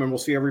 Jerome. And we'll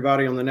see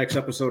everybody on the next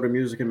episode of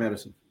Music and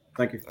Medicine.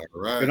 Thank you. All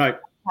right. Good night.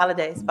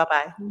 Holidays.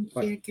 Bye-bye.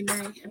 Thank you. Good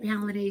night. Happy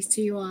holidays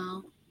to you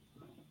all.